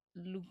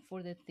look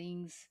for the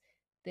things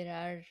that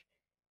are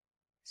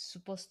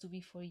supposed to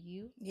be for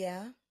you,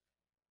 Yeah.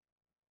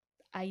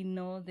 I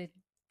know that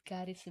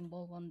God is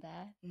involved on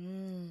that,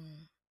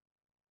 Mm.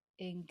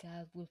 and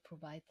God will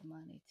provide the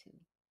money too.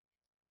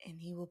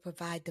 And he will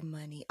provide the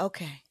money.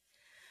 Okay.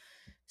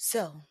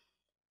 So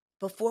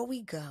before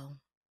we go,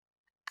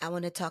 I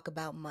want to talk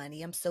about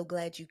money. I'm so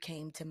glad you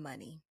came to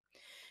money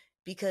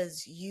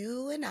because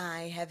you and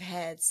I have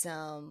had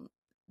some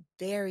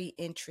very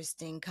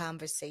interesting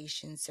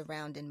conversations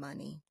surrounding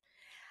money.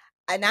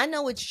 And I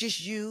know it's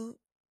just you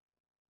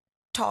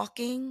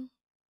talking,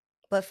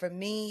 but for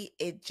me,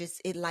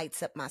 it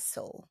lights up my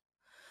soul.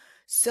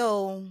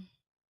 So,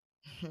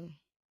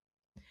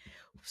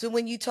 so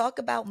when you talk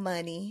about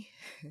money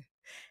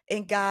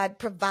and God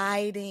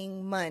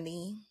providing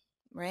money,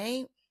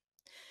 right?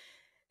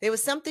 There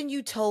was something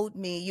you told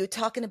me.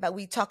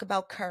 We talk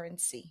about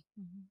currency,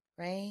 Mm-hmm.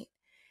 right?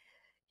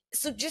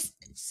 So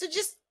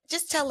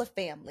just tell a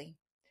family,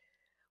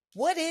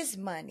 what is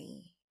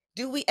money?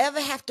 Do we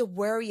ever have to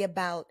worry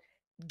about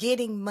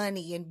getting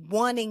money and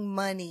wanting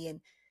money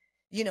and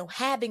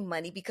having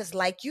money? Because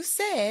like you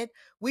said,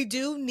 we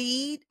do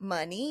need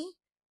money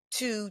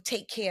to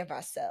take care of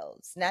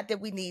ourselves. Not that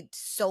we need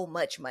so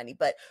much money,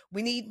 but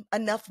we need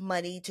enough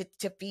money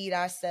to feed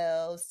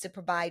ourselves, to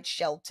provide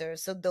shelter.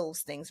 So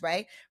those things,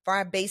 right? For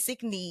our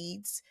basic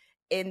needs.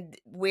 And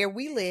where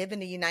we live in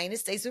the United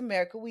States of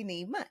America, we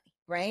need money,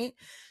 right?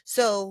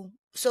 So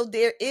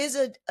there is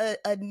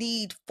a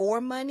need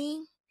for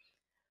money,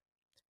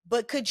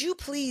 but could you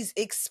please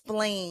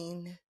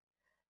explain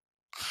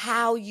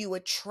how you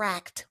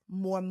attract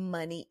more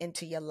money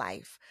into your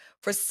life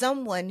for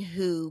someone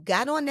who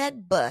got on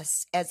that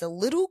bus as a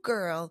little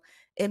girl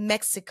in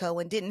Mexico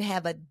and didn't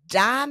have a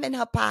dime in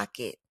her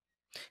pocket?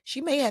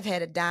 She may have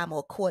had a dime or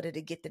a quarter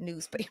to get the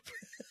newspaper.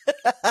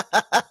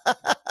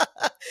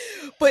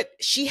 But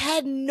she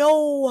had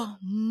no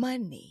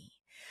money.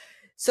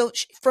 So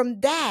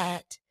from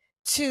that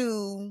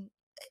to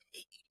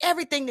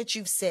everything that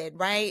you've said,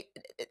 right?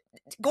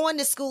 Going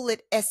to school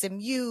at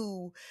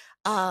SMU,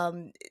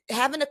 um,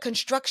 having a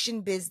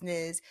construction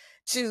business,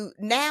 to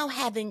now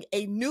having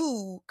a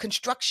new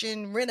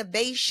construction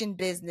renovation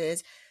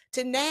business,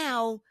 to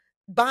now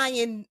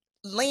buying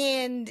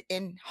land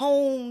and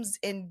homes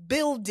and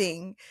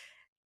building,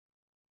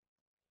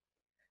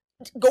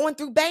 going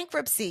through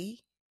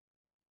bankruptcy.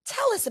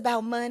 Tell us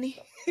about money.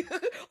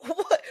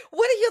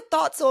 What are your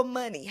thoughts on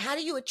money? How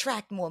do you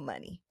attract more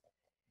money?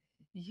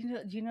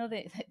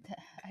 That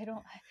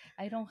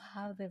I don't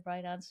have the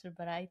right answer,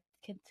 but I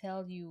can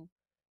tell you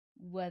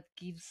what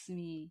gives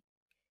me.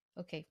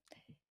 Okay,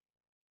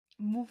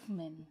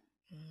 movement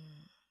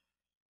Mm,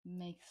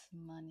 makes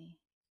money,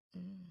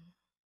 mm,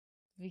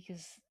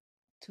 because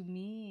to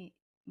me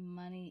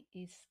money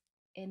is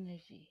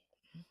energy,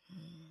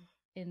 mm.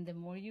 and the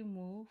more you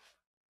move,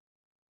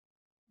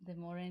 the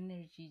more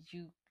energy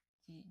you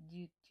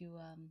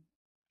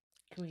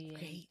create.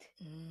 Great.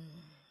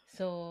 Mm,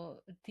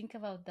 So think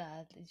about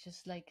that. It's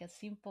just like a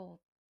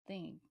simple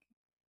thing.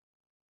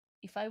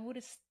 If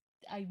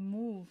I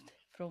moved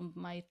from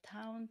my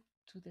town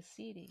to the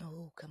city,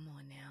 oh, come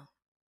on now.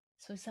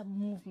 so it's a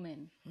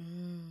movement,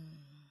 Mm,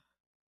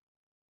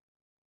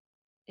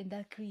 and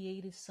that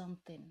created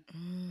something,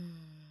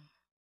 mm,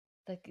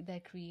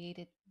 that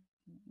created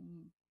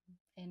mm,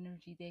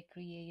 energy, that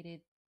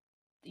created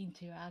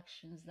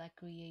interactions, that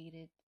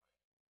created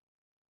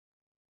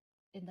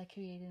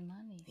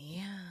money.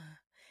 yeah.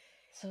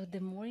 So the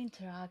more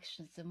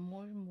interactions, the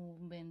more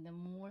movement, the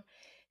more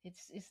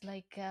it's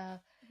like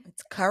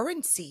It's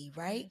currency,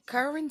 right? yes,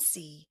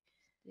 Currency.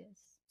 yes,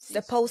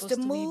 it's Supposed to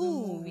supposed to be move.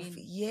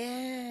 moving.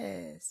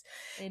 Yes.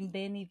 And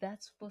then if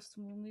that's supposed to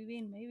be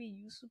moving, maybe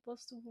you're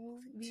supposed to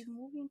be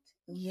moving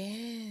too.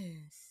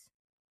 Yes.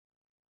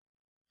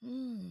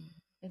 Mm,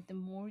 And the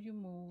more you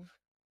move,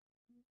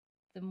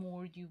 the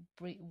more you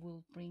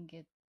will bring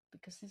it,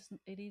 because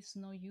it is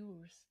not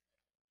yours.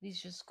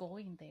 It's just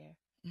going there.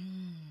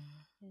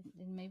 mm.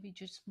 And maybe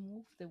just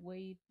move the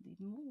way it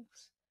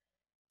moves,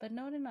 but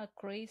not in a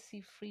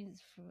crazy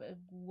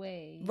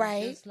way. It's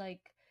Right. just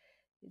like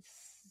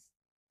it's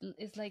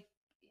it's like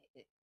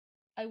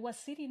I was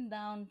sitting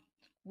down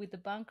with the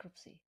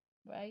bankruptcy,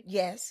 right?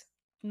 Yes.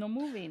 No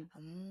moving,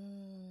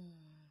 Mm.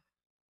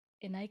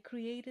 and I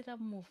created a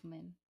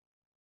movement.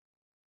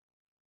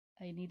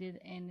 I needed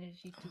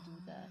energy to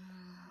do that,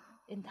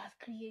 and that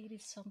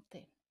created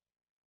something.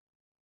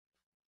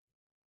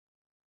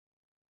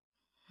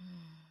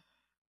 Mm.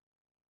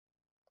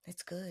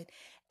 It's good.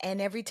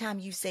 And every time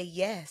you say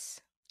yes,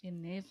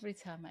 And every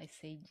time I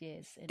say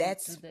yes, and to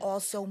that's the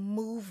also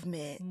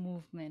movement.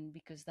 movement,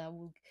 because that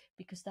will,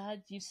 because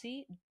that, you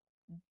see,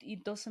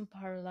 it doesn't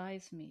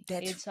paralyze me.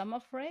 That's It's, I'm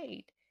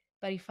afraid,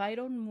 but if I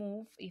don't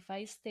move, if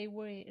I stay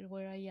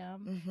where I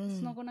am,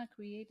 it's mm-hmm. not gonna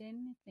create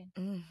anything.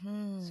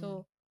 Mm-hmm.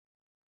 So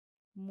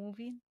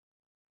moving,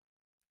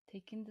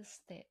 taking the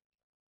step,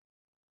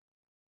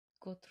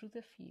 go through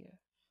the fear,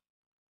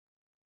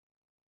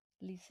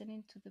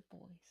 listening to the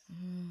voice,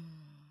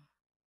 Mm.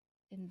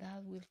 and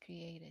that will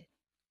create it.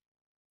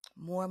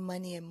 More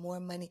money and more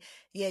money.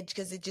 Yeah,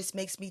 because it just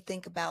makes me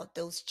think about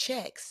those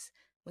checks.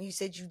 When you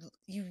said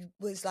you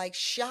was like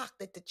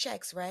shocked at the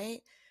checks,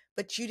 right?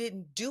 But you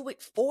didn't do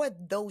it for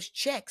those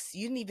checks.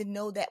 You didn't even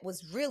know that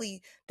was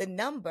really the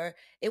number.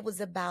 It was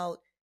about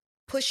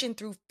pushing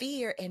through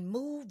fear and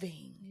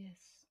moving.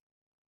 Yes,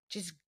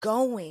 Just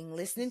going,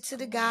 listening just to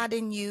the going. God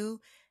in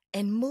you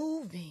and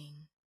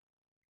moving.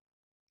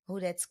 Oh,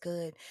 that's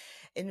good.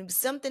 And it was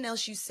something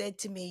else you said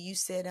to me. You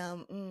said,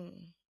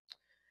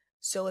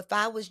 so if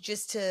I was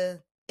just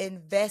to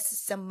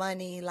invest some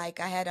money, like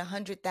I had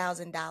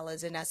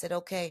 $100,000 and I said,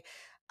 okay,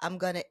 I'm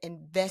going to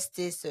invest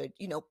this or,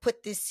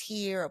 put this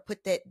here or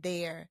put that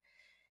there.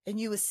 And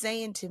you were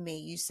saying to me,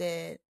 you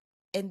said,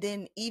 and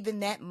then even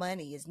that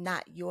money is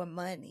not your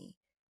money,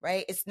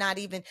 right? It's not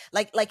even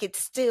like it's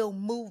still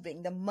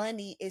moving. The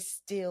money is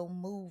still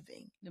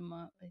moving. The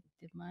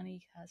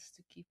money has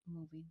to keep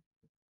moving.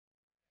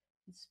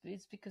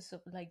 It's because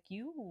of, like,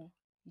 you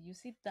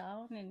sit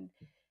down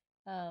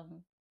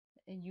um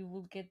and you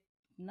will get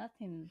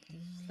nothing.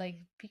 It's like,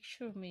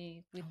 picture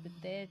me with the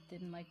dead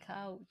in my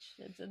couch.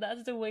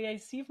 That's the way I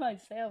see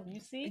myself, you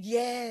see.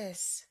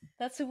 Yes.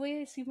 That's the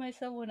way I see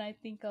myself when I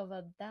think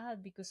about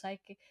that, because I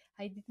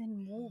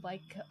didn't move. I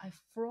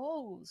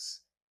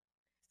froze,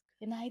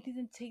 and I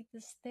didn't take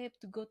the step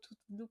to go to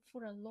look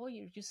for a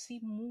lawyer. You see,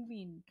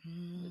 moving,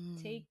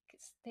 take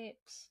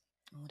steps,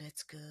 Oh,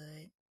 that's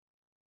good.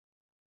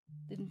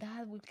 then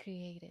that will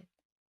create it.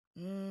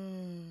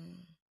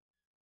 Mm.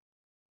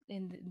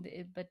 And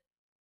but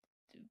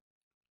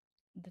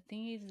the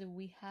thing is that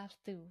we have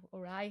to,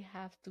 or I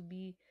have to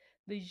be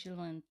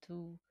vigilant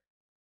to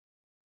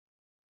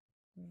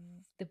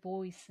the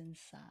voice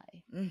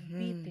inside,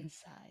 deep Mm-hmm.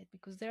 inside,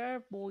 because there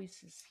are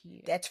voices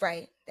here, That's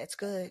right. That's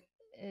good.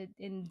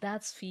 and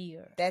that's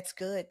fear. That's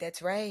good.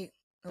 That's right.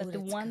 Oh, But the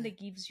that's one good. that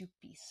gives you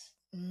peace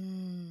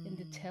and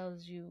that Mm.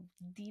 tells you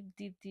deep,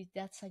 deep, deep,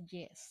 that's a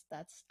yes.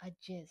 That's a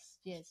yes,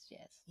 yes,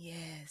 yes.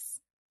 Yes.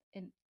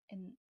 And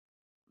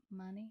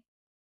money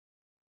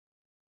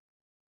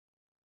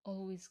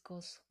always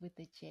goes with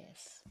the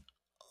yes.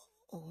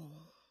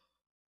 Oh.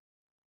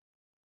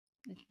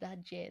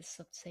 That yes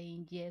of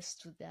saying yes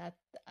to that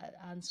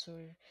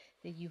answer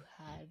that you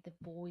had, the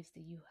voice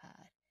that you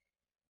had.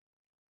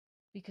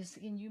 Because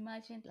can you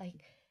imagine,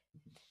 like,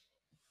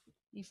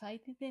 if I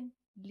didn't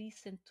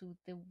listen to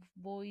the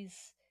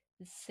voice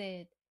that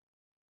said,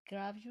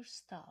 grab your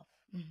stuff,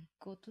 Mm.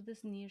 go to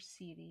this near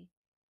city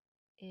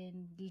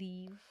and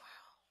leave,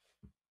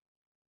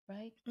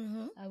 right?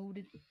 Mm-hmm. I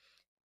wouldn't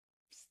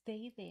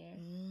stay there.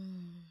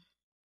 Mm.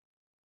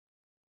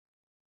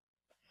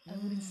 I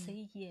wouldn't Mm.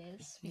 say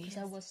yes because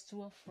I Yes. was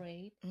too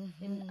afraid,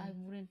 and Mm-hmm. I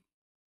wouldn't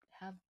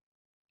have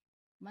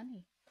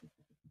money.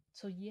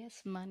 So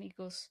yes, money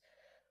goes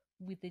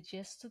with the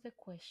yes to the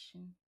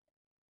question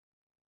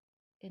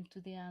and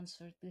to the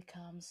answer that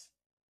comes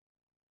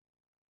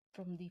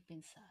from deep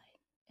inside,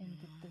 and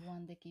the Mm.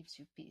 one that gives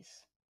you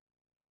peace.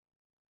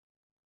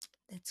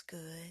 That's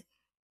good.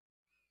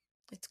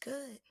 It's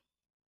good.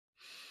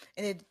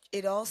 And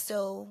it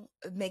also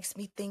makes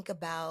me think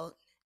about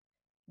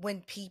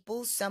when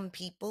some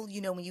people,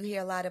 when you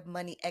hear a lot of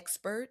money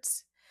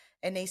experts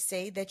and they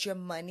say that your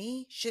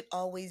money should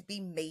always be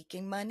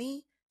making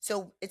money.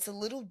 So it's a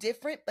little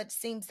different, but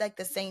seems like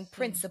the same Same.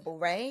 principle,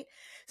 right?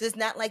 So it's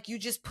not like you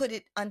just put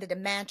it under the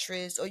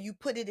mattress or you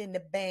put it in the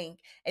bank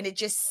and it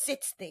just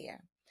sits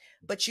there.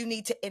 But you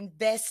need to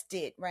invest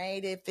it,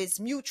 right? If it's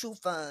mutual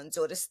funds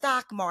or the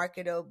stock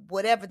market or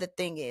whatever the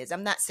thing is.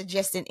 I'm not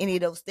suggesting any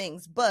of those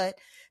things, but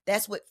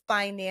that's what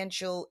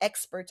financial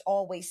experts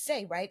always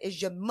say, right?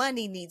 Is your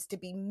money needs to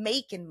be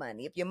making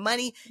money. If your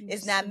money It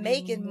is needs to not be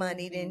making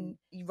money, then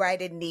moving.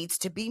 right, it needs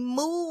to be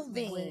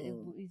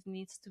moving. It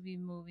needs to be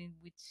moving,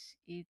 which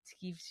it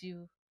gives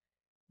you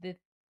the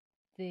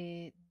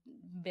the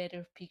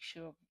better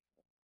picture of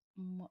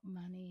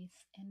money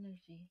is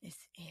energy.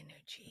 It's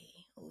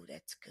energy. Oh,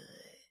 that's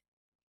good.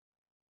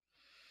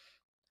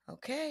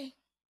 Okay.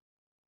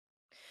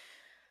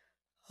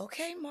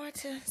 Okay,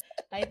 Marta.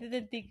 I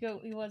didn't think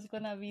it was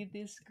gonna be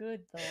this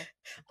good, though.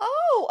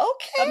 Oh,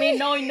 I mean, okay.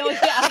 no, no,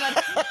 yeah,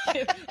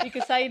 but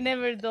because I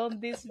never done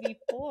this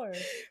before.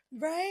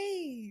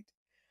 Right.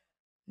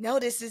 No,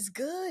 this is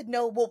good.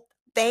 No, well,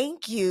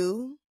 thank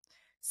you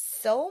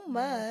so No,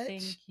 much.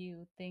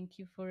 thank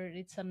you for it.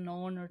 It's an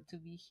honor to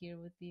be here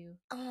with you.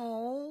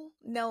 Oh,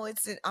 no,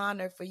 it's an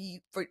honor for you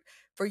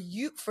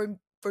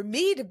for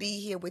me to be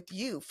here with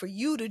you, for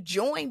you to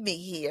join me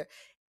here.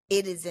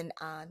 It is an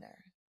honor.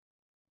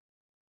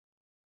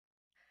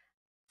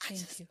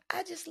 Thank you.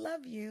 I just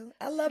love you.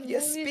 I love I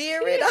your love you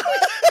spirit. too.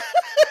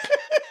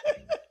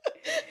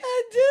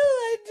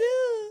 I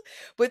do.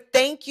 But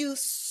thank you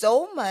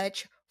so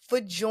much for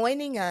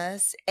joining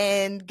us.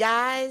 And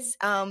guys,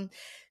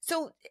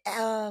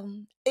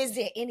 is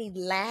there any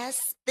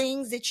last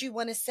things that you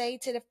want to say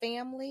to the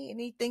family?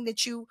 Anything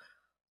that you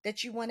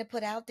want to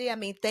put out there? I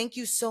mean, thank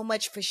you so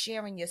much for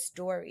sharing your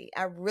story.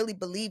 I really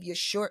believe your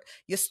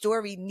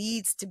story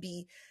needs to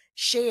be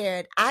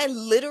shared. I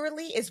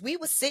literally, as we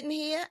were sitting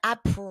here, I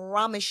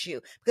promise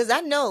you, because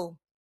I know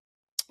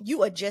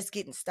you are just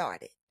getting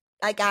started.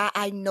 Like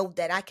I know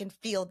that. I can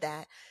feel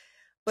that.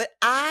 But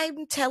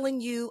I'm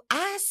telling you,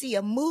 I see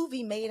a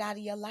movie made out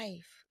of your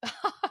life.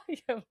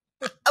 Yeah.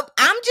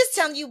 I'm just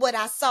telling you what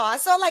I saw. I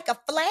saw like a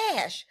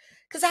flash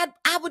because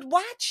I would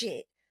watch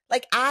it.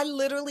 Like I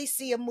literally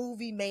see a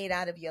movie made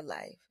out of your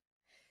life.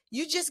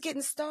 You're just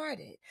getting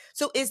started.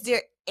 So is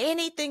there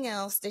anything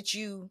else that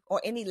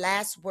or any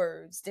last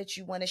words that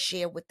you want to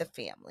share with the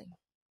family?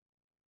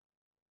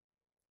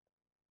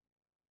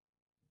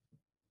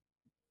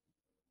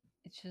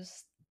 It's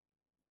just,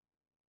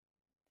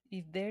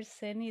 if there's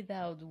any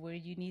doubt where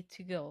you need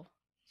to go,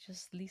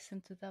 just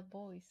listen to that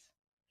voice.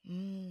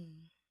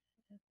 Mm,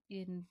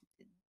 And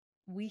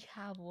we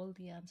have all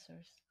the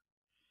answers.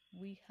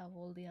 We have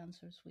all the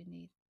answers we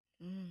need.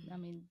 I mm,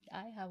 mean,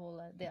 I have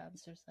all the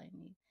answers I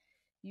need.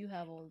 You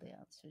have all the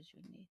answers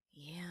you need.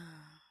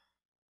 yeah.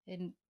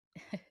 And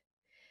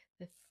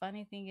the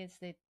funny thing is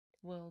that,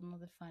 well, not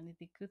the funny,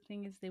 the good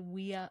thing is that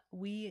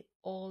we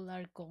all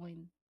are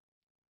going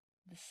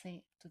the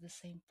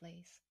same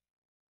place.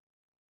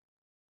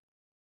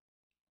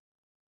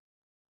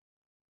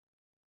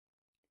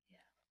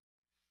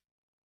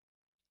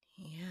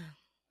 Yeah. Yeah.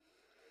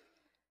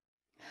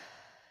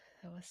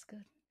 That was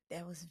good.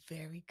 That was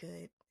very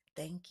good.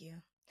 Thank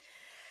you.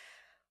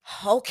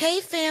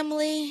 Okay,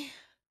 family.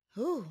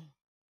 Ooh.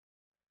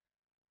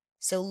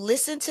 So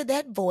listen to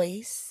that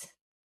voice.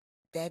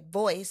 That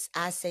voice,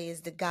 I say,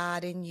 is the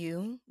God in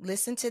you.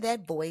 Listen to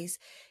that voice.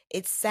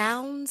 It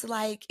feels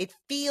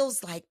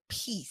like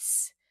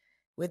peace,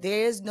 where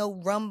there is no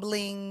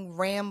rumbling,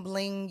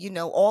 rambling,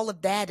 all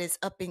of that is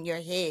up in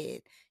your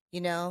head,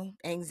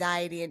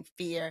 anxiety and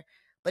fear.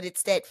 But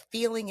it's that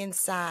feeling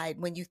inside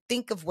when you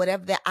think of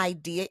whatever the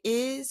idea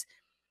is,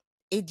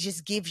 it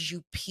just gives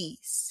you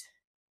peace.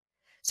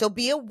 So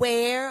be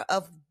aware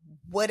of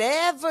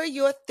whatever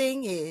your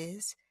thing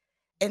is.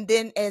 And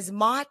then, as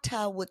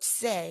Martha would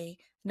say,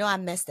 no, I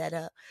messed that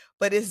up,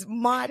 but as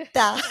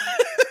Martha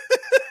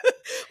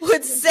would Don't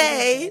worry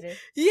say, about it.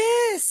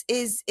 yes,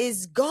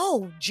 is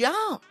go,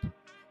 jump,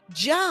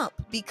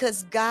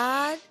 because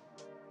God,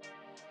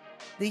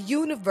 the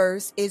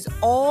universe, is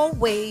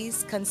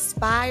always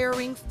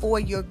conspiring for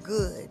your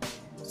good.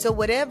 So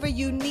whatever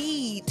you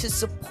need to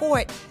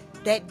support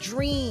that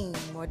dream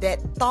or that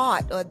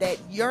thought or that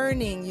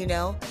yearning,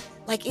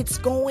 like it's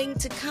going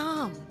to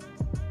come.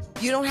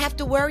 You don't have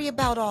to worry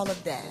about all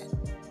of that.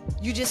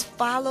 You just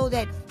follow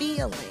that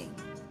feeling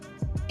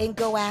and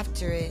go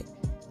after it.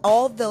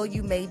 Although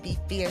you may be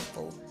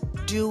fearful,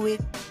 do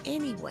it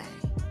anyway.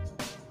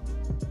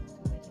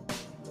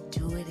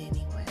 Do it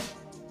anyway.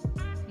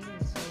 Fear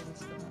is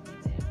always gonna be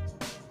there.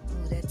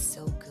 Oh, that's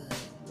so good.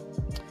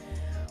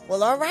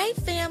 Well, all right,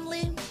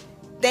 family.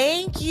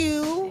 Thank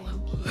you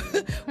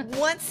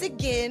once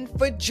again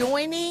for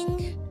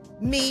joining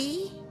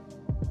me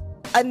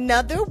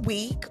another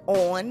week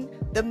on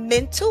the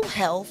Mental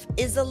Health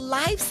is a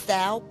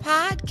Lifestyle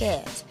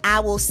podcast.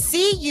 I will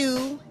see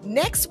you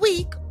next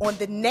week on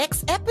the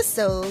next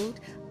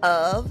episode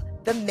of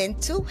the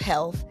Mental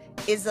Health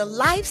is a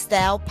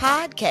Lifestyle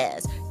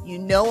podcast. You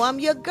know I'm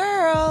your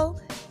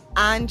girl,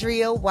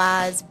 Andrea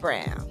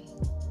Wise-Brown.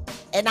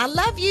 And I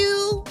love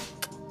you.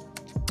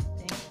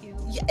 Thank you.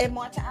 Yeah, and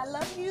Marta, I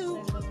love you.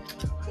 I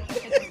love you.